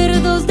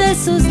recuerdos de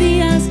esos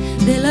días,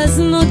 de las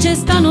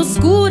noches tan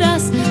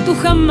oscuras, tú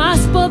jamás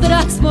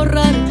podrás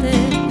borrarte.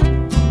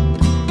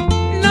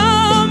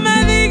 No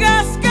me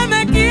digas que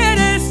me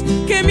quieres,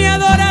 que me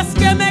adoras,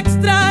 que me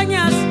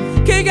extrañas,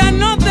 que ya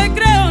no te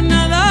creo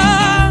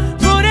nada.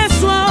 Por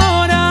eso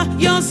ahora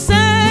yo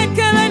sé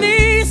que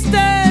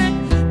veniste,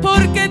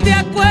 porque te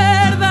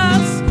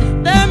acuerdas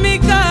de mi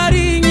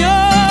cariño.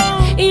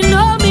 Y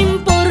no me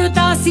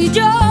importa si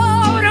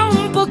lloro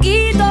un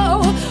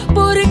poquito,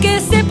 porque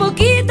ese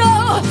poquito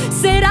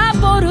será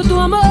por tu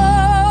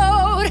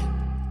amor.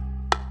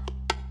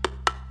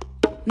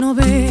 No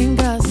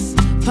vengas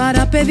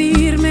para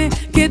pedirme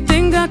que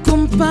tenga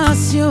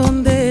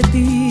compasión de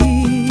ti,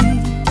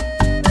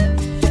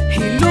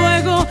 y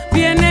luego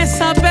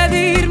vienes a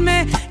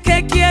pedirme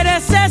que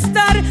quieres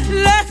estar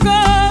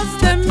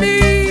lejos de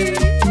mí.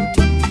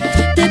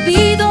 Te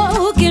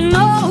pido que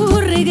no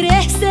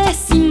regreses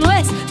si no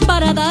es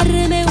para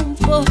darme un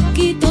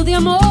poquito de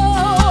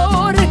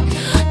amor.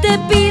 Te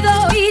pido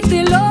y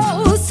te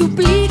lo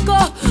suplico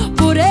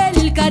por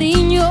el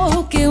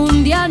cariño que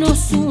un día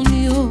nos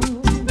unió.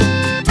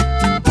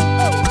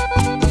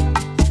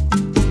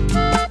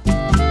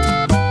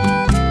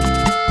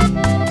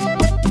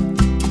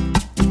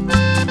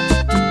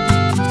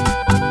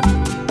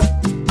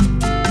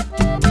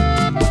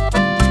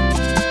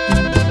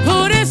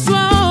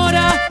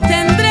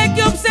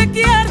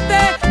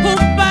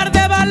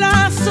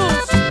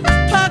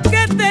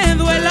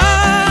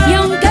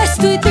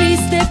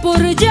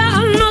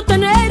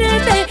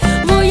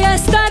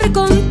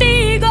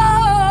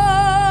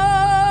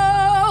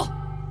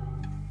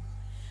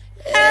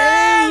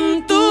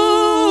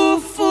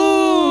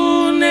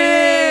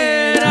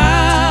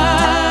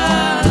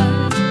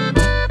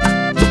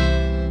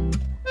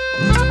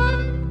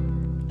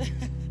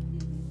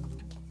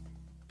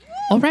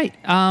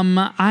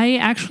 I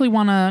actually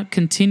want to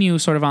continue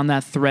sort of on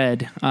that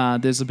thread.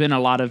 There's been a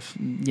lot of,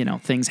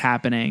 things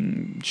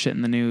happening, shit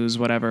in the news,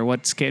 whatever.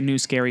 What new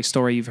scary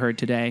story you've heard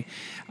today?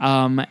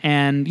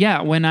 And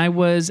yeah, when I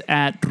was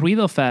at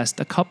Ruido Fest,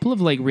 a couple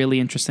of like really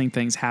interesting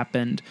things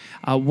happened.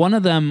 One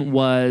of them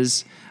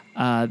was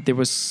there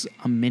was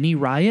a mini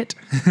riot.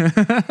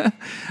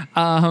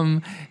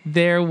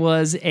 There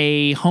was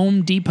a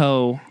Home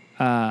Depot.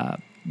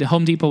 The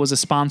Home Depot was a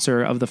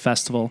sponsor of the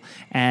festival,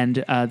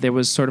 and there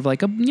was sort of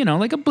like a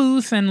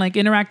booth and like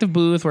interactive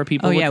booth where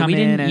people would come in. We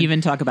didn't even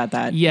talk about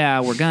that.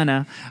 Yeah, we're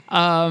gonna.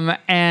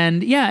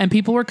 And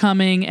people were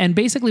coming, and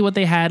basically what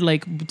they had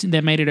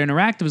that made it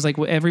interactive was like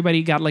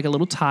everybody got like a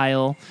little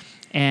tile,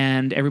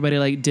 and everybody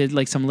like did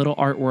like some little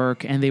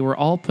artwork, and they were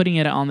all putting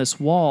it on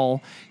this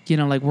wall.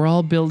 We're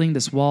all building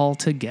this wall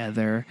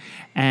together.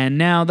 And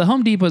now the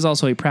Home Depot is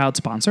also a proud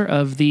sponsor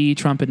of the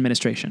Trump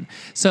administration.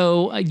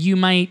 So you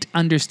might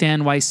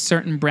understand why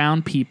certain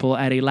brown people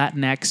at a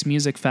Latinx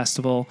music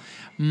festival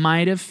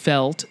might have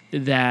felt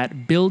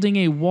that building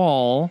a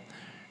wall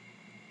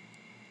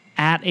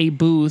at a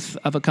booth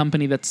of a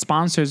company that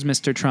sponsors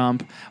Mr.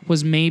 Trump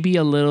was maybe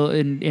a little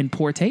in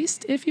poor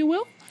taste, if you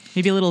will.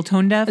 Maybe a little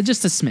tone deaf?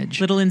 Just a smidge.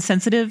 Little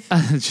insensitive?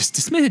 Just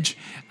a smidge.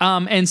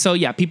 And so,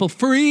 yeah, people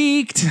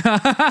freaked.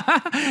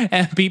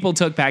 And people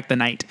took back the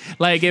night.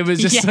 Like, it was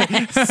just...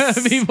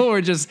 Yes. People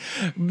were just,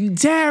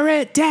 tear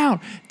it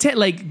down.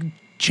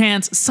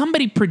 Chance,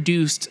 somebody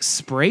produced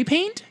spray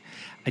paint.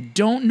 I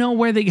don't know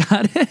where they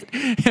got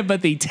it,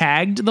 but they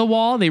tagged the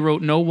wall. They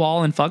wrote "No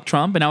wall" and "Fuck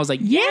Trump," and I was like,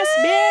 "Yes,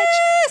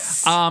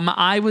 bitch!"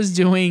 I was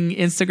doing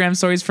Instagram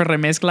stories for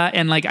Remezcla,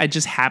 and I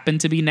just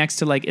happened to be next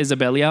to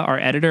Isabelia, our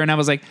editor, and I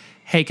was like,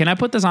 "Hey, can I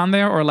put this on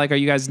there? Or are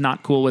you guys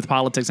not cool with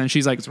politics?" And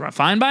she's like, "It's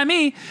fine by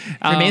me."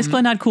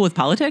 Remezcla not cool with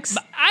politics?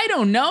 I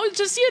don't know. It's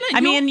just you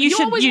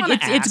should.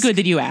 It's good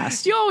that you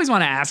asked. You always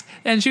want to ask,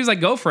 and she was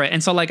like, "Go for it."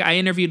 And so I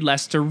interviewed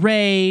Lester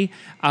Ray,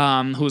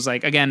 who's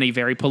again a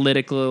very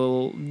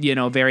political,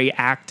 very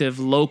active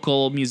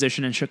local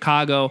musician in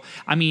Chicago.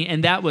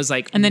 And that was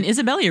And then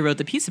Isabelia wrote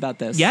the piece about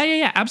this.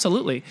 Yeah,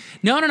 absolutely.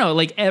 No.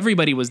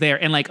 Everybody was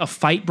there, and a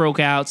fight broke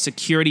out,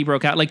 security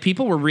broke out.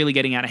 People were really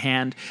getting out of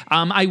hand.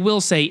 I will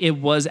say it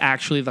was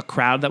actually the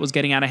crowd that was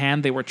getting out of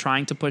hand. They were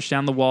trying to push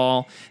down the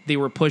wall. They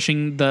were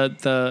pushing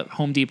the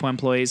Home Depot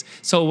employees.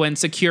 So when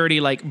security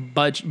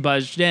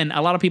budged in,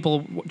 a lot of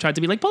people tried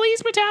to be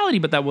police brutality,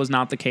 but that was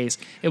not the case.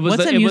 It was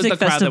What's a music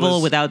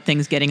festival without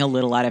things getting a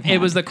little out of hand? It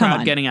was the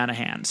crowd getting out of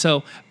hand.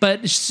 So,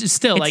 but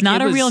still, it's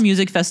not a real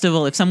music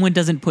festival if someone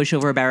doesn't push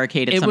over a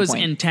barricade at some point. It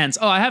was intense.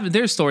 Oh,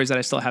 there's stories that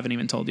I still haven't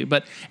even told you.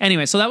 But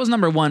anyway, so that was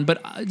number one.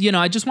 But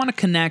I just want to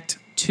connect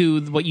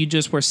to what you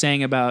just were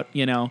saying about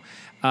Ingrata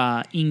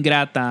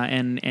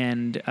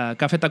and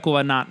Café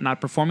Tacuba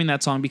not performing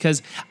that song,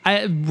 because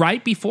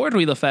right before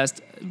Ruido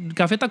Fest,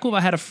 Café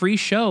Tacuba had a free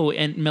show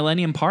in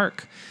Millennium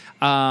Park.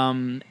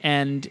 And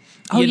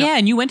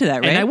you went to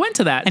that, right? And I went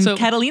to that. And so,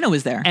 Catalina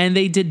was there. And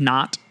they did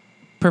not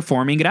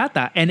perform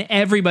Ingrata, and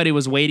everybody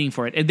was waiting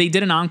for it. And they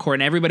did an encore,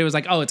 and everybody was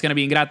like, "Oh, it's gonna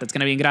be Ingrata, it's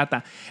gonna be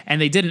Ingrata," and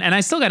they didn't. And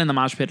I still got in the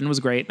mosh pit, and it was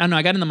great. Oh no,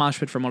 I got in the mosh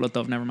pit for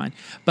Molotov. Never mind.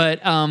 But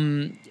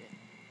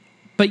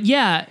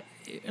yeah,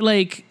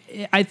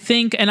 I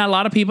think, and a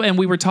lot of people, and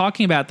we were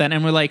talking about that,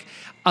 and we're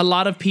a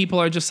lot of people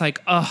are just a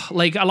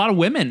lot of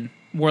women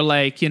were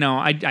I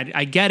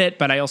get it,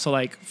 but I also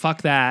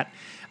fuck that.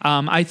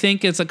 I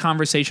think it's a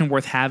conversation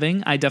worth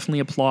having. I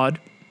definitely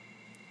applaud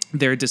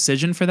their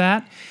decision for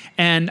that.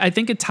 And I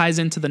think it ties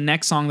into the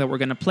next song that we're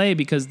going to play,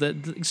 because the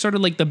sort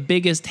of the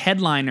biggest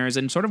headliners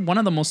and sort of one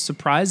of the most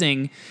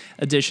surprising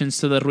additions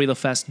to the Ruido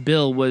Fest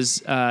bill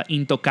was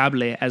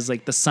Intocable as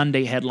the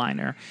Sunday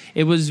headliner.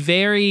 It was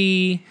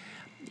very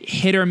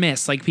hit or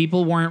miss.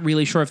 People weren't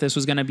really sure if this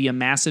was going to be a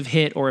massive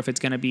hit or if it's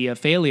going to be a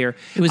failure.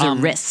 It was a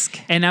risk.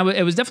 And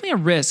it was definitely a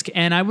risk.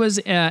 And I was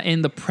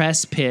in the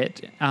press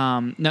pit,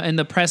 in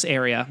the press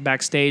area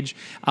backstage.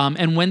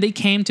 And when they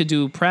came to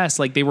do press,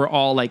 they were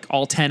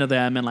all 10 of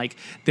them, and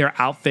their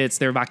outfits,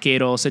 their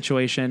vaquero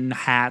situation,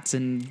 hats,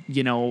 and,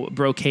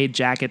 brocade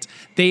jackets,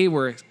 they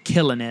were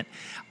killing it.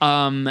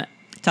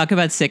 Talk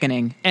about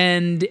sickening.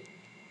 And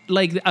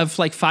of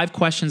 5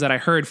 questions that I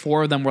heard,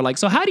 4 of them were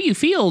so how do you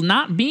feel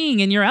not being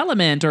in your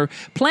element or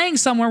playing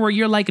somewhere where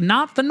you're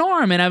not the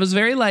norm? And I was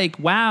very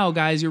wow,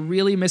 guys, you're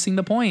really missing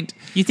the point.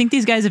 You think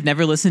these guys have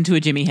never listened to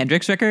a Jimi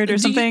Hendrix record or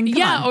something?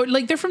 Come on.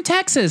 Or they're from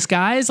Texas,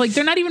 guys.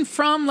 They're not even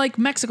from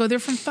Mexico. They're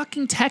from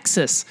fucking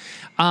Texas.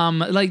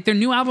 Their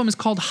new album is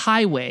called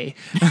Highway.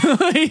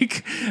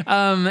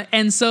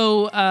 And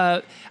so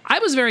I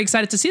was very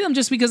excited to see them,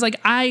 just because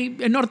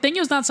norteño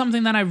is not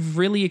something that I've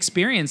really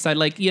experienced. I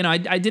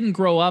didn't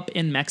grow up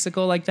in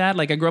Mexico like that.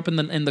 I grew up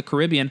in the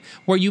Caribbean,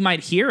 where you might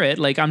hear it.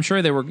 I'm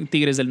sure there were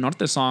Tigres del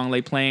Norte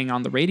song playing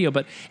on the radio,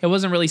 but it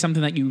wasn't really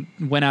something that you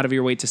went out of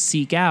your way to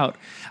seek out.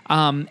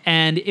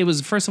 And it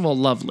was, first of all,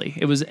 lovely.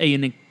 It was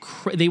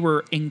they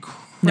were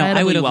incredibly No,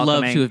 I would have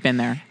welcoming, loved to have been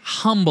there.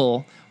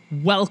 Humble,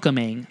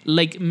 welcoming.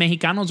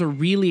 Mexicanos are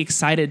really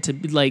excited to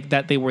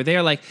that they were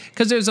there.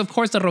 Because there's of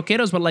course the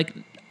rockeros, but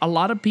a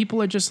lot of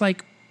people are just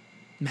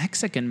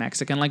Mexican,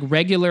 like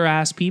regular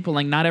ass people.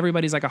 Like not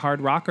everybody's like a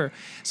hard rocker.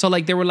 So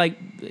like there were like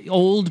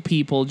old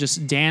people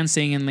just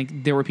dancing, and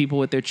like there were people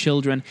with their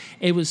children.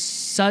 It was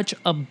such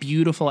a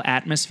beautiful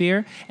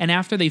atmosphere. And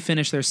after they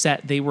finished their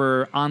set, they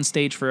were on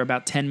stage for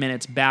about 10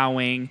 minutes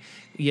bowing,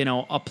 you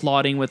know,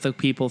 applauding with the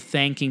people,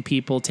 thanking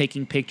people,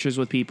 taking pictures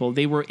with people.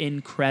 They were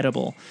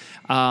incredible.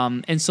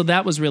 And so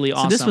that was really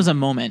awesome. So this was a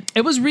moment.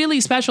 It was really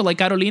special. Like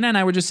Carolina and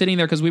I were just sitting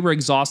there because we were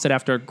exhausted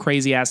after a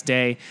crazy ass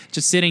day,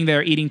 just sitting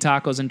there eating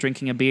tacos and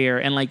drinking a beer.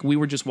 And like we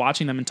were just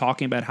watching them and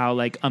talking about how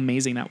like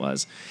amazing that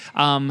was.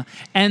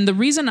 And the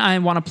reason I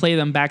want to play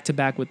them back to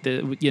back with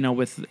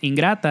with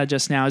Ingrata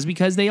just now is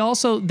because they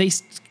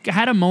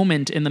had a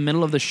moment in the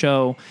middle of the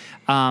show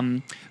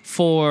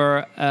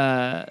for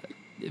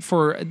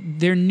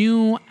their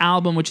new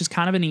album, which is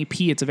kind of an EP.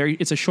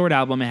 It's a short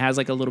album. It has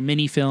like a little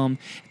mini film.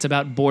 It's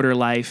about border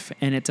life,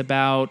 and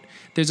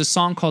there's a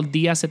song called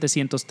Día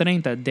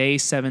 730, Day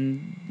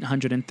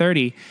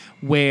 730,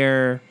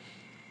 where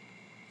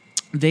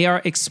they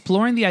are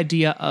exploring the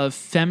idea of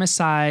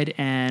femicide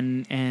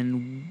and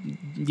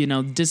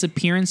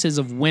disappearances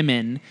of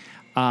women,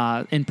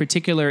 in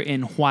particular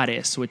in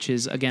Juarez, which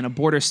is again a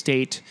border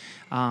state,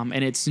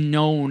 and it's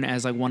known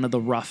as like one of the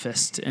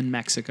roughest in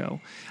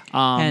Mexico.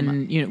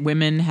 And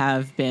women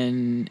have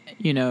been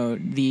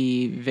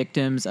the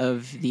victims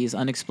of these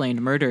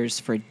unexplained murders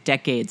for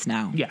decades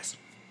now. Yes.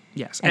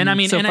 And I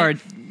mean, so far,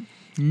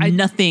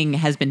 nothing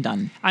has been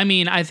done. I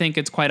mean, I think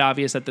it's quite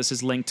obvious that this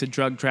is linked to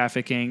drug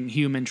trafficking,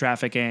 human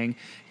trafficking,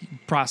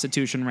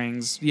 prostitution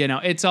rings.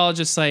 It's all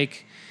just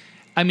like,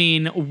 I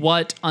mean,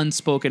 what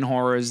unspoken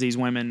horrors these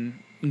women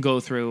go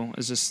through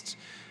is just,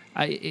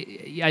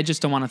 I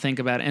just don't want to think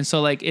about it. And so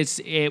like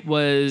it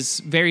was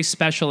very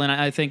special, and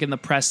I think in the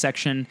press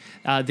section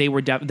they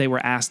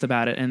were asked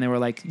about it, and they were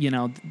like,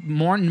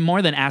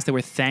 more than asked, they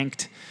were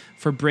thanked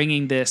for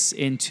bringing this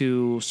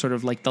into sort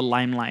of like the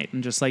limelight,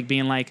 and just like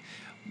being like,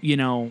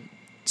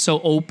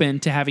 so open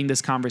to having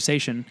this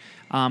conversation.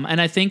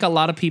 And I think a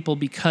lot of people,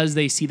 because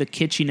they see the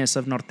kitschiness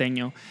of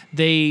norteño,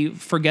 they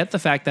forget the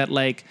fact that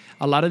like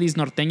a lot of these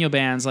norteño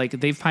bands, like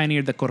they've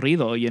pioneered the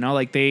corrido,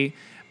 like they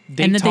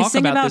talk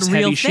about this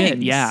real heavy shit.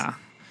 things. Yeah.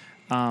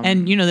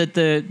 And that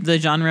the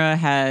genre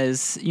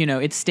has,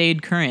 it's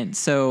stayed current.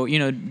 So,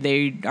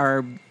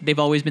 they've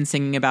always been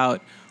singing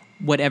about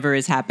whatever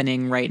is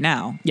happening right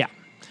now. Yeah.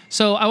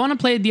 So I want to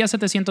play Día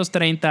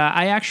 730.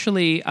 I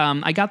actually,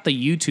 I got the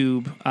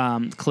YouTube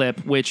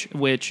clip, which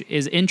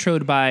is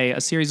introed by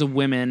a series of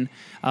women,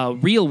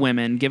 real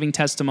women, giving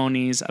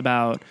testimonies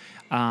about,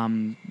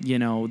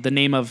 the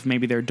name of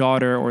maybe their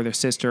daughter or their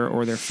sister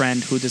or their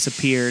friend who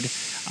disappeared,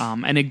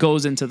 and it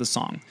goes into the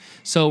song.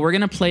 So we're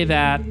going to play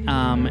that,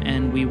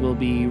 and we will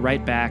be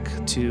right back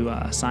to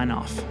sign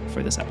off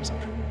for this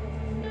episode.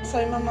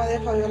 Soy mamá de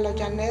Fabiola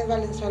Janet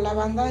Valenzuela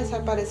Banda,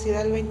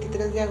 desaparecida el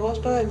 23 de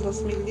agosto del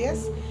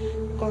 2010,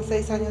 con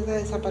 6 años de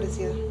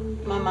desaparecida.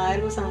 Mamá de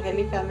Luz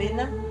Angélica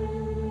Mena,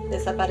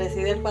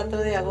 desaparecida el 4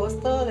 de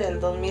agosto del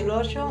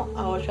 2008,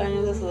 a 8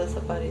 años de su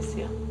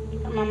desaparición.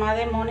 Mamá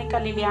de Mónica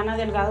Liliana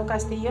Delgado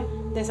Castillo,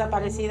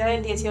 desaparecida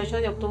el 18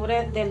 de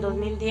octubre del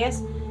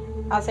 2010,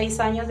 a 6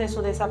 años de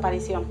su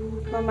desaparición.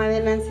 Mamá de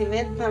Nancy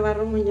Beth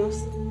Navarro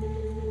Muñoz,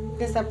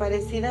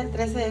 desaparecida el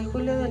 13 de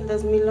julio del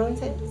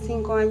 2011,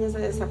 5 años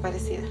de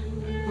desaparecida.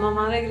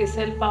 Mamá de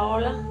Grisel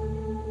Paola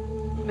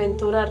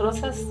Ventura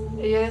Rosas,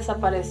 ella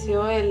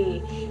desapareció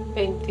el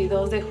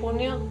 22 de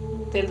junio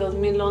del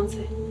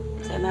 2011.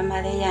 Soy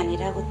mamá de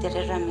Yanira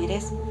Gutiérrez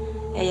Ramírez,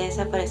 ella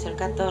desapareció el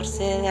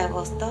 14 de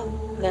agosto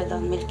del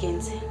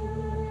 2015.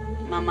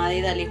 Mamá de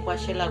Idalí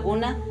Huache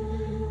Laguna,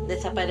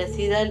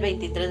 desaparecida el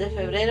 23 de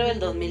febrero del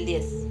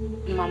 2010.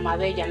 Mamá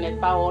de Janet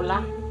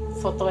Paola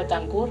Soto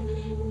Betancourt,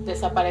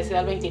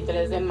 desaparecida el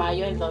 23 de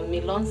mayo del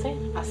 2011,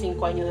 a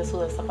 5 años de su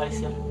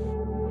desaparición.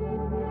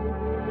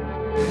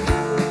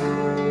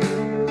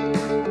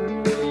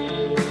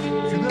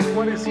 Ciudad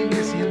Juárez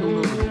sigue siendo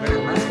uno de los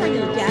lugares más... 2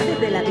 años ya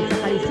desde la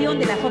desaparición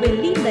de la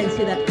joven Linda en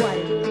Ciudad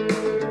Juárez.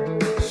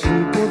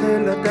 5 de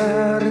la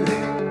tarde,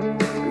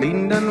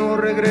 Linda no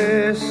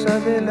regresa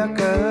de la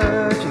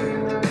calle.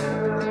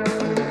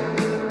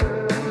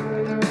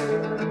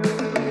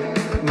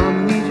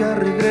 Mami, ya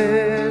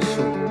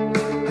regreso,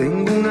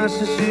 tengo una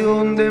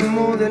sesión de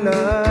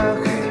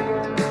modelaje.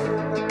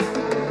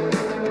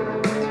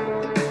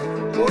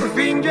 Por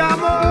fin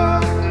llamó,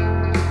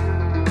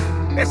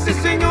 ese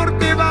señor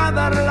te va a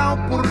dar la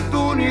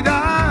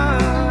oportunidad.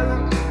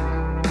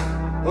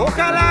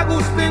 Ojalá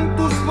gusten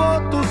tus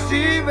fotos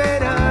y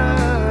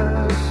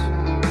verás,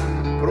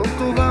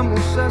 pronto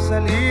vamos a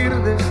salir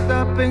de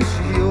esta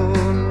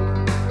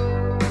pensión.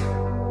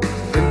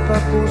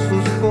 Empacó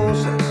sus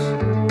cosas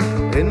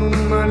en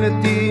un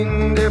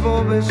maletín de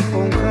Bob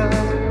Esponja.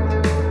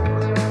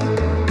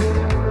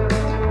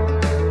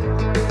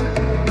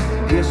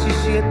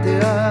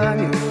 17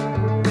 años,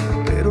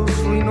 pero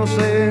su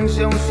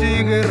inocencia aún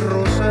sigue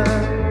rosa.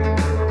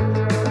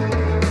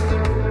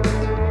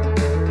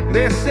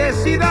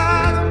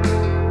 Necesidad,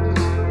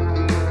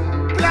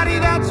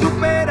 claridad,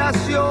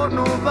 superación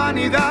o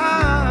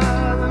vanidad.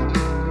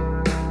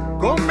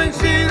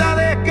 convencida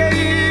de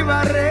que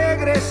iba a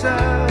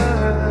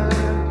regresar,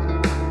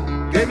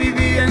 que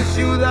vivía en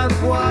Ciudad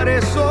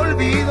Juárez,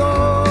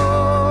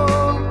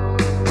 olvidó.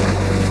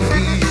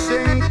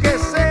 Dicen que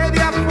ese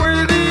día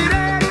fue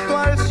directo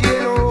al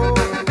cielo,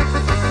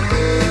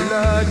 que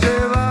la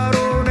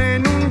llevaron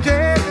en un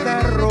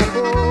Jetta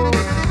rojo.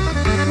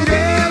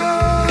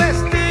 Llevó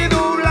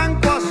vestido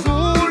blanco,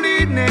 azul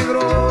y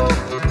negro,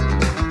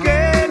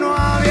 que no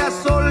había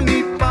sol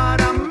ni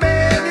para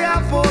media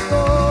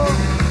foto.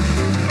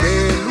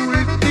 El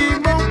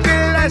último que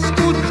la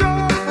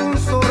escuchó fue un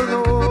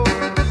sordo,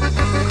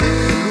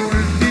 el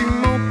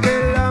último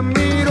que la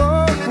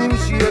miró fue un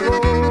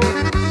ciego.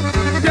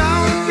 Y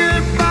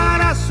aunque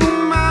para su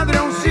madre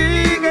aún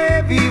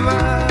sigue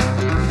viva,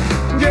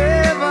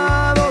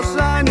 lleva 2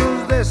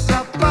 años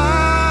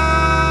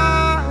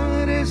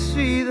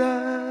desaparecida.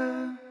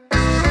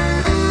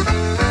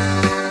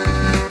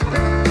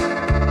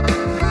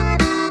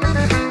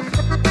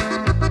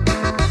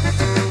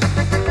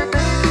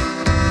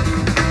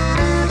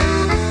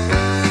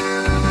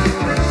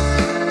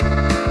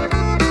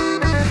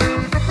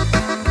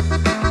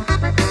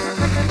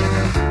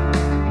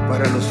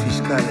 Para los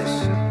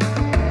fiscales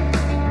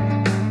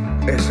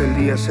es el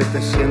día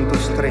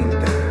 730.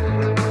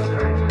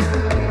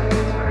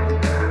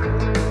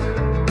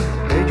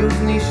 Ellos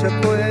ni se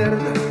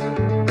acuerdan,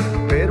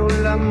 pero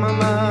la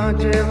mamá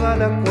lleva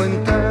la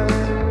cuenta.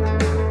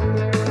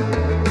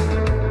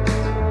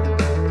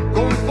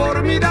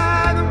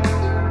 Conformidad,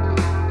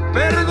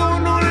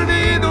 perdón,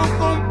 olvido,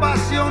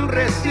 compasión,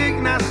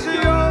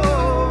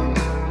 resignación.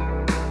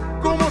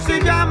 ¿Cómo se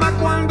llama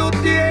cuando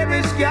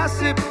tienes que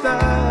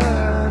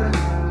aceptar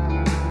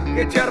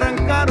que te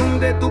arrancaron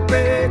de tu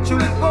pecho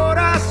el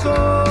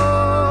corazón?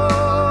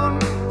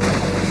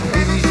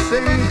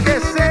 Dicen que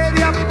ese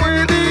día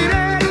fue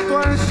directo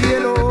al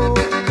cielo,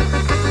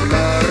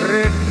 la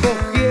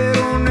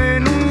recogieron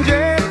en un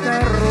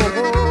Jetta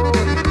rojo.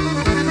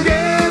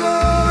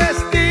 Llevó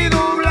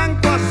vestido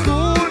blanco,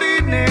 azul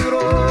y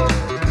negro,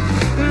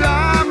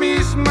 la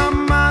misma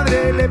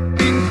madre le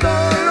pintó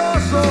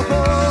los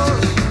ojos.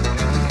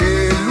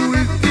 El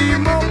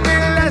último que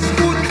la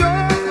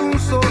escuchó fue un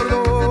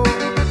sordo,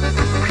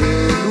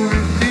 el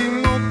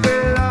último que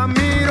la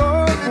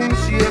miró fue un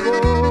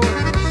ciego.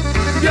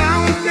 Y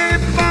aunque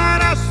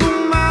para su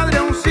madre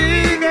aún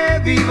sigue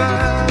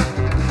viva,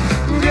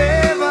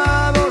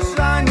 lleva 2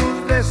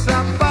 años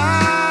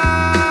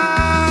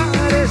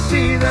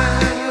desaparecida.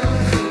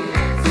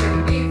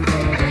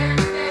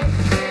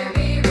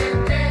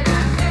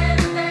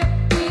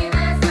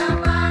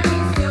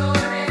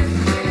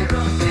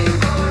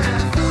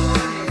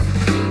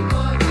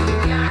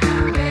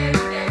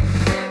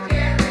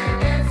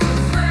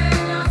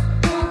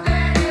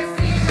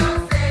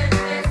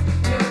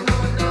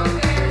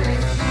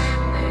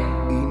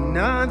 Y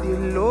nadie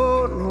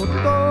lo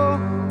notó,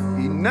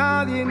 y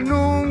nadie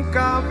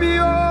nunca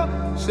vio.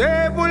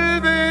 Se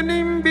vuelven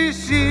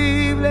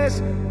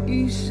invisibles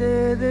y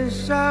se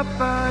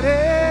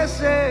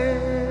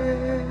desaparecen.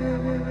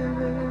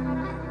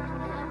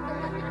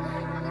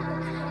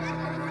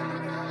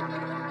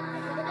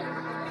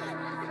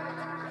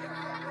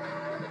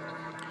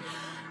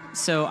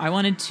 So I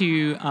wanted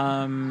to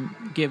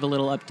give a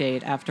little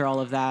update after all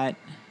of that,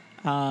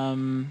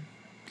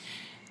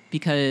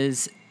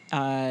 because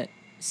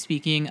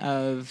speaking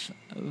of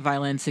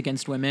violence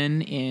against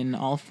women in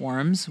all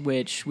forms,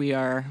 which we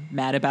are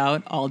mad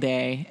about all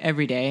day,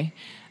 every day,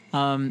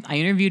 I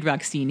interviewed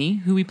Roxini,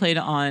 who we played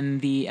on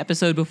the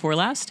episode before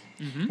last,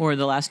 or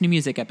the last New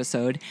Music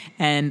episode,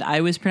 and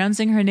I was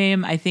pronouncing her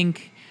name, I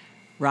think,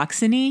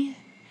 Roxini,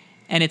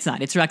 and it's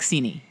not. It's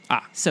Roxini.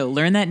 So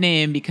learn that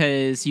name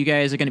because you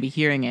guys are going to be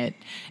hearing it.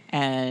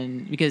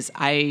 And because so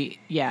I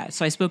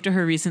spoke to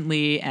her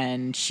recently,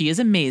 and she is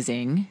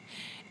amazing.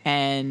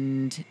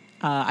 And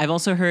I've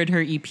also heard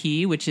her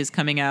EP, which is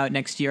coming out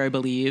next year, I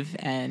believe.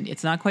 And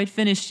it's not quite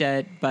finished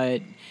yet,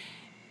 but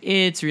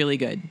it's really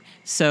good.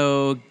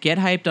 So get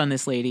hyped on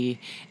this lady.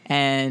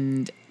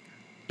 And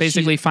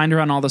basically find her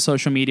on all the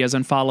social medias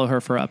and follow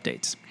her for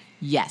updates.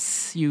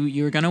 Yes,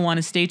 you're going to want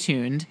to stay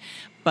tuned.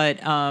 But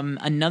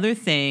another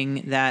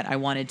thing that I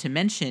wanted to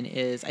mention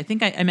is, I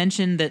think I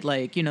mentioned that,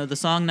 like, you know, the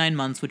song 9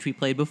 Months, which we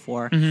played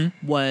before,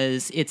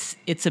 was it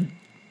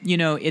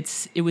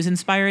was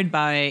inspired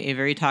by a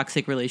very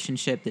toxic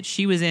relationship that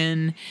she was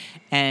in.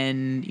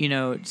 And, you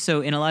know, so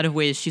in a lot of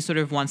ways, she sort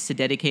of wants to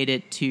dedicate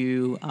it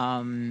to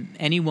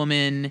any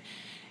woman,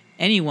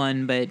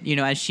 anyone. But, you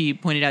know, as she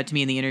pointed out to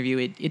me in the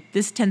interview,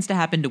 this tends to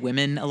happen to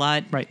women a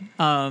lot. Right.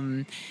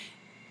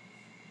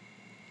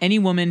 Any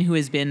woman who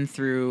has been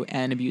through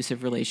an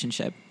abusive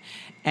relationship.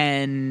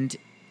 And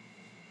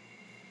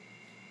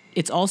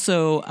it's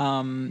also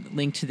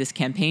linked to this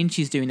campaign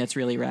she's doing that's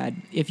really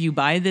rad. If you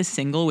buy this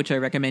single, which I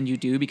recommend you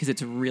do because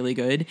it's really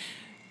good,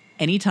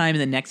 anytime in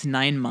the next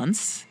 9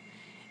 months,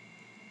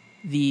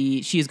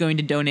 she is going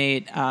to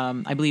donate,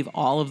 I believe,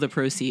 all of the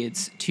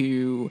proceeds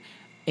to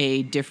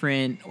a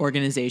different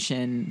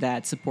organization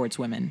that supports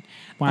women.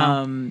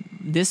 Wow.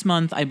 This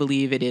month, I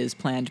believe it is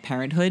Planned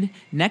Parenthood.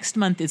 Next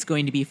month, it's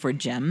going to be for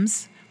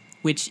GEMS,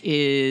 which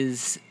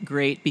is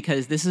great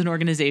because this is an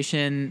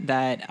organization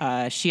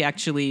that she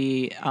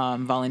actually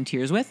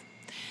volunteers with.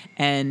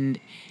 And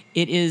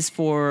it is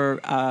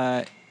for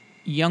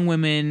young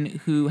women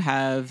who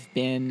have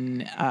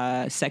been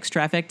sex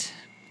trafficked.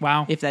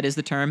 Wow. If that is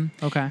the term.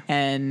 Okay.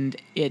 And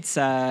it's,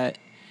 work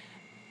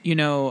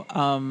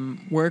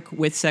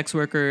with sex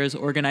workers,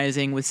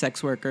 organizing with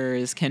sex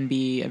workers can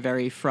be a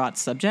very fraught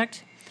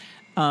subject.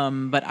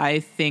 But I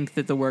think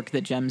that the work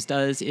that GEMS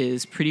does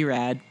is pretty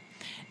rad.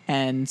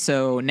 And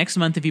so next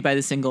month, if you buy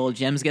the single,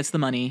 GEMS gets the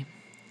money.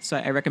 So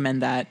I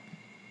recommend that.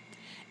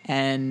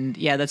 And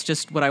yeah, that's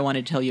just what I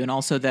wanted to tell you. And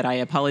also that I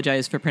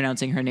apologize for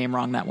pronouncing her name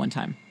wrong that one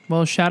time.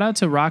 Well, shout out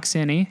to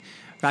Roxini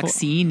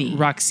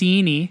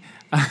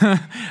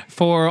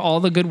for all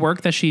the good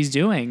work that she's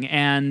doing.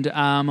 And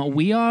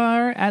we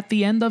are at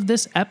the end of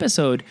this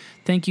episode.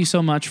 Thank you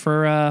so much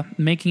for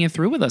making it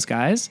through with us,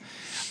 guys.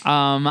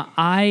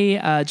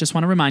 I just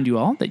want to remind you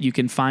all that you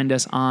can find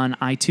us on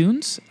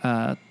iTunes.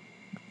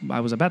 I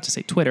was about to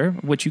say Twitter,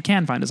 which you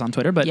can find us on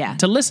Twitter, but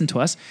to listen to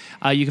us,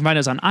 you can find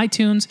us on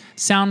iTunes,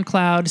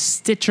 SoundCloud,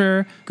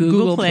 Stitcher,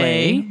 Google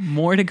Play.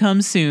 More to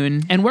come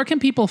soon. And where can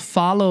people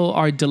follow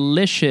our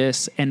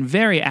delicious and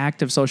very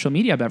active social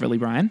media, Beverly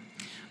Bryan?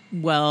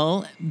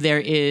 Well,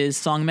 there is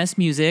Songmess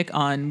Music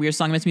we're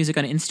Songmess Music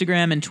on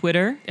Instagram and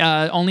Twitter.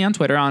 Only on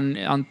Twitter. On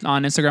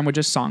Instagram, we're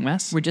just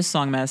Songmess. We're just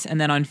Songmess. And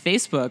then on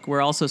Facebook,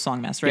 we're also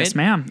Songmess, right? Yes,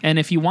 ma'am. And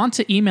if you want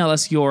to email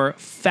us your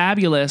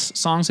fabulous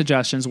song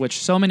suggestions, which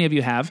so many of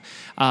you have,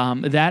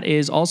 that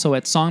is also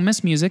at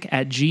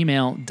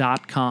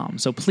songmessmusic@gmail.com.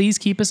 So please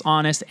keep us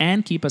honest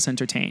and keep us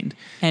entertained.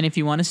 And if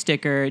you want a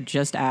sticker,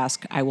 just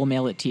ask. I will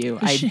mail it to you.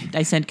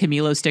 I sent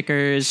Camilo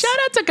stickers. Shout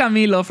out to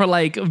Camilo for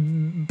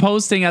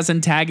posting us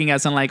and tagging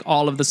us on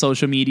all of the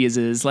social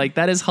medias.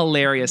 That is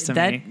hilarious to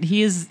me.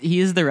 He is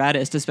the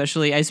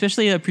raddest. I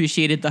especially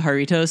appreciated the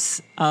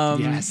Jarritos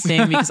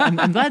thing because I'm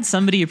glad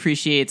somebody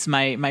appreciates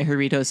my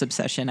Jarritos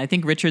obsession. I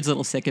think Richard's a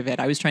little sick of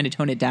it. I was trying to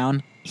tone it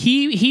down.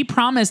 He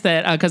promised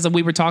that because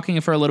we were talking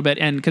for a little bit,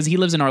 and because he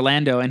lives in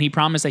Orlando, and he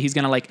promised that he's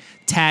gonna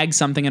tag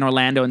something in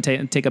Orlando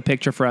and take a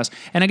picture for us.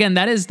 And again,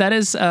 that is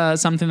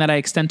something that I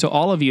extend to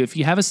all of you. If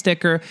you have a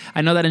sticker,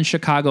 I know that in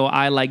Chicago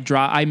I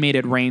made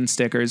it rain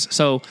stickers.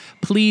 So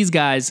please,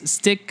 guys,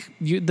 stick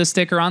the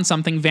sticker on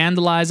something,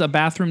 vandalize a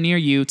bathroom near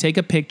you, take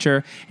a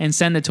picture, and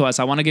send it to us.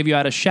 I want to give you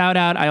out a shout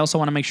out. I also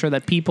want to make sure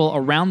that people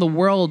around the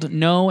world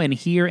know and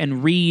hear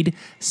and read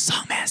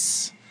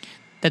Songmess.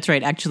 That's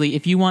right. Actually,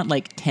 if you want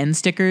 10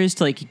 stickers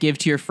to give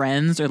to your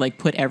friends or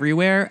put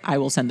everywhere, I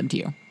will send them to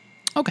you.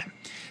 Okay.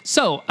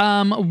 So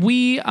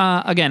we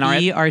again are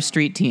our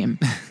street team.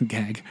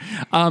 Gag.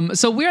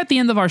 So we're at the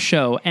end of our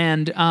show,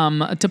 and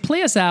to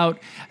play us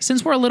out,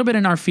 since we're a little bit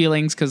in our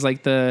feelings, because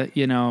the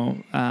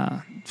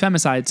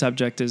femicide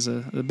subject is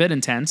a bit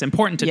intense,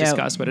 important to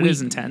discuss, but it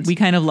is intense. We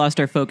kind of lost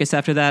our focus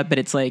after that, but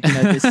it's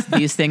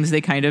these things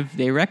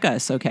they wreck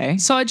us. Okay.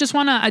 So I just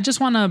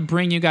wanna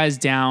bring you guys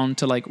down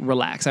to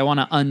relax. I want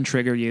to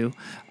untrigger you,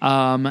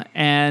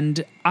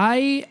 and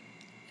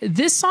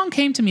this song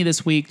came to me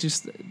this week.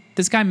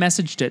 This guy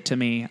messaged it to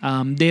me.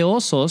 De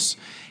Osos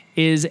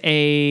is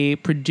a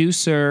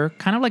producer,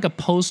 kind of like a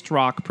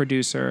post-rock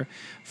producer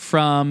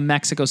from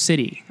Mexico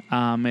City.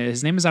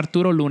 His name is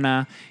Arturo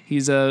Luna.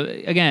 He's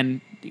again,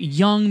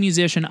 young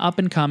musician, up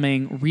and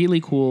coming,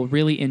 really cool,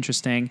 really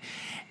interesting.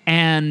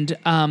 And,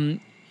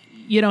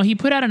 he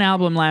put out an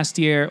album last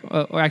year,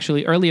 or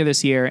actually earlier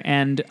this year,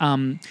 and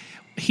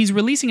he's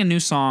releasing a new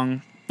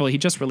song. Well, he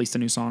just released a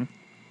new song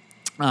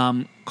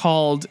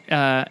called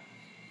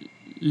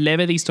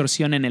Leve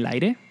distorsión en el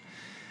aire.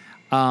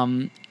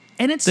 And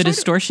it's the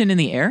distortion in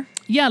the air?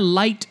 Yeah,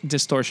 light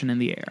distortion in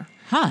the air.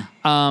 Huh.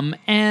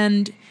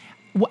 And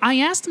I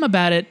asked him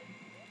about it,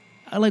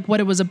 what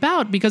it was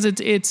about, because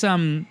it's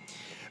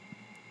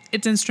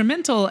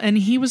instrumental, and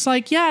he was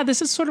like, yeah,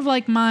 this is sort of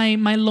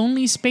my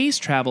lonely space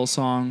travel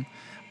song.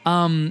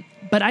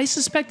 But I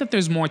suspect that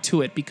there's more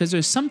to it, because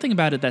there's something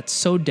about it that's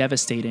so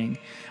devastating.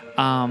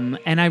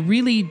 And I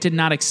really did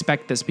not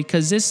expect this,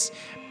 because this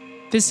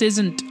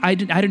isn't, I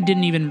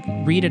didn't even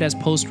read it as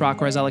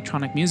post-rock or as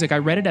electronic music. I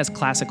read it as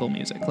classical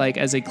music,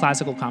 as a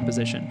classical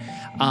composition.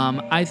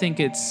 I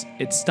think it's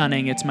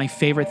stunning. It's my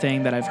favorite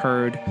thing that I've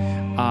heard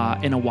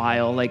in a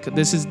while.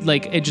 This is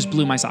it just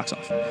blew my socks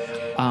off.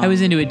 I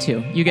was into it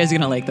too. You guys are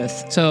going to like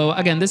this. So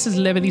again, this is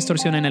Leve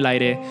distorsión en el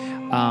aire.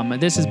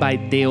 This is by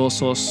De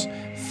Osos.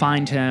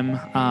 Find him.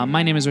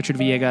 My name is Richard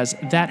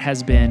Villegas. That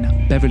has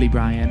been Beverly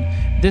Bryan.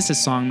 This is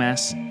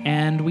Songmess,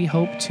 and we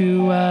hope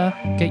to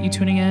get you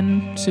tuning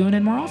in soon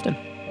and more often.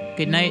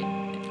 Good night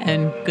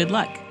and good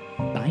luck.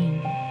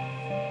 Bye.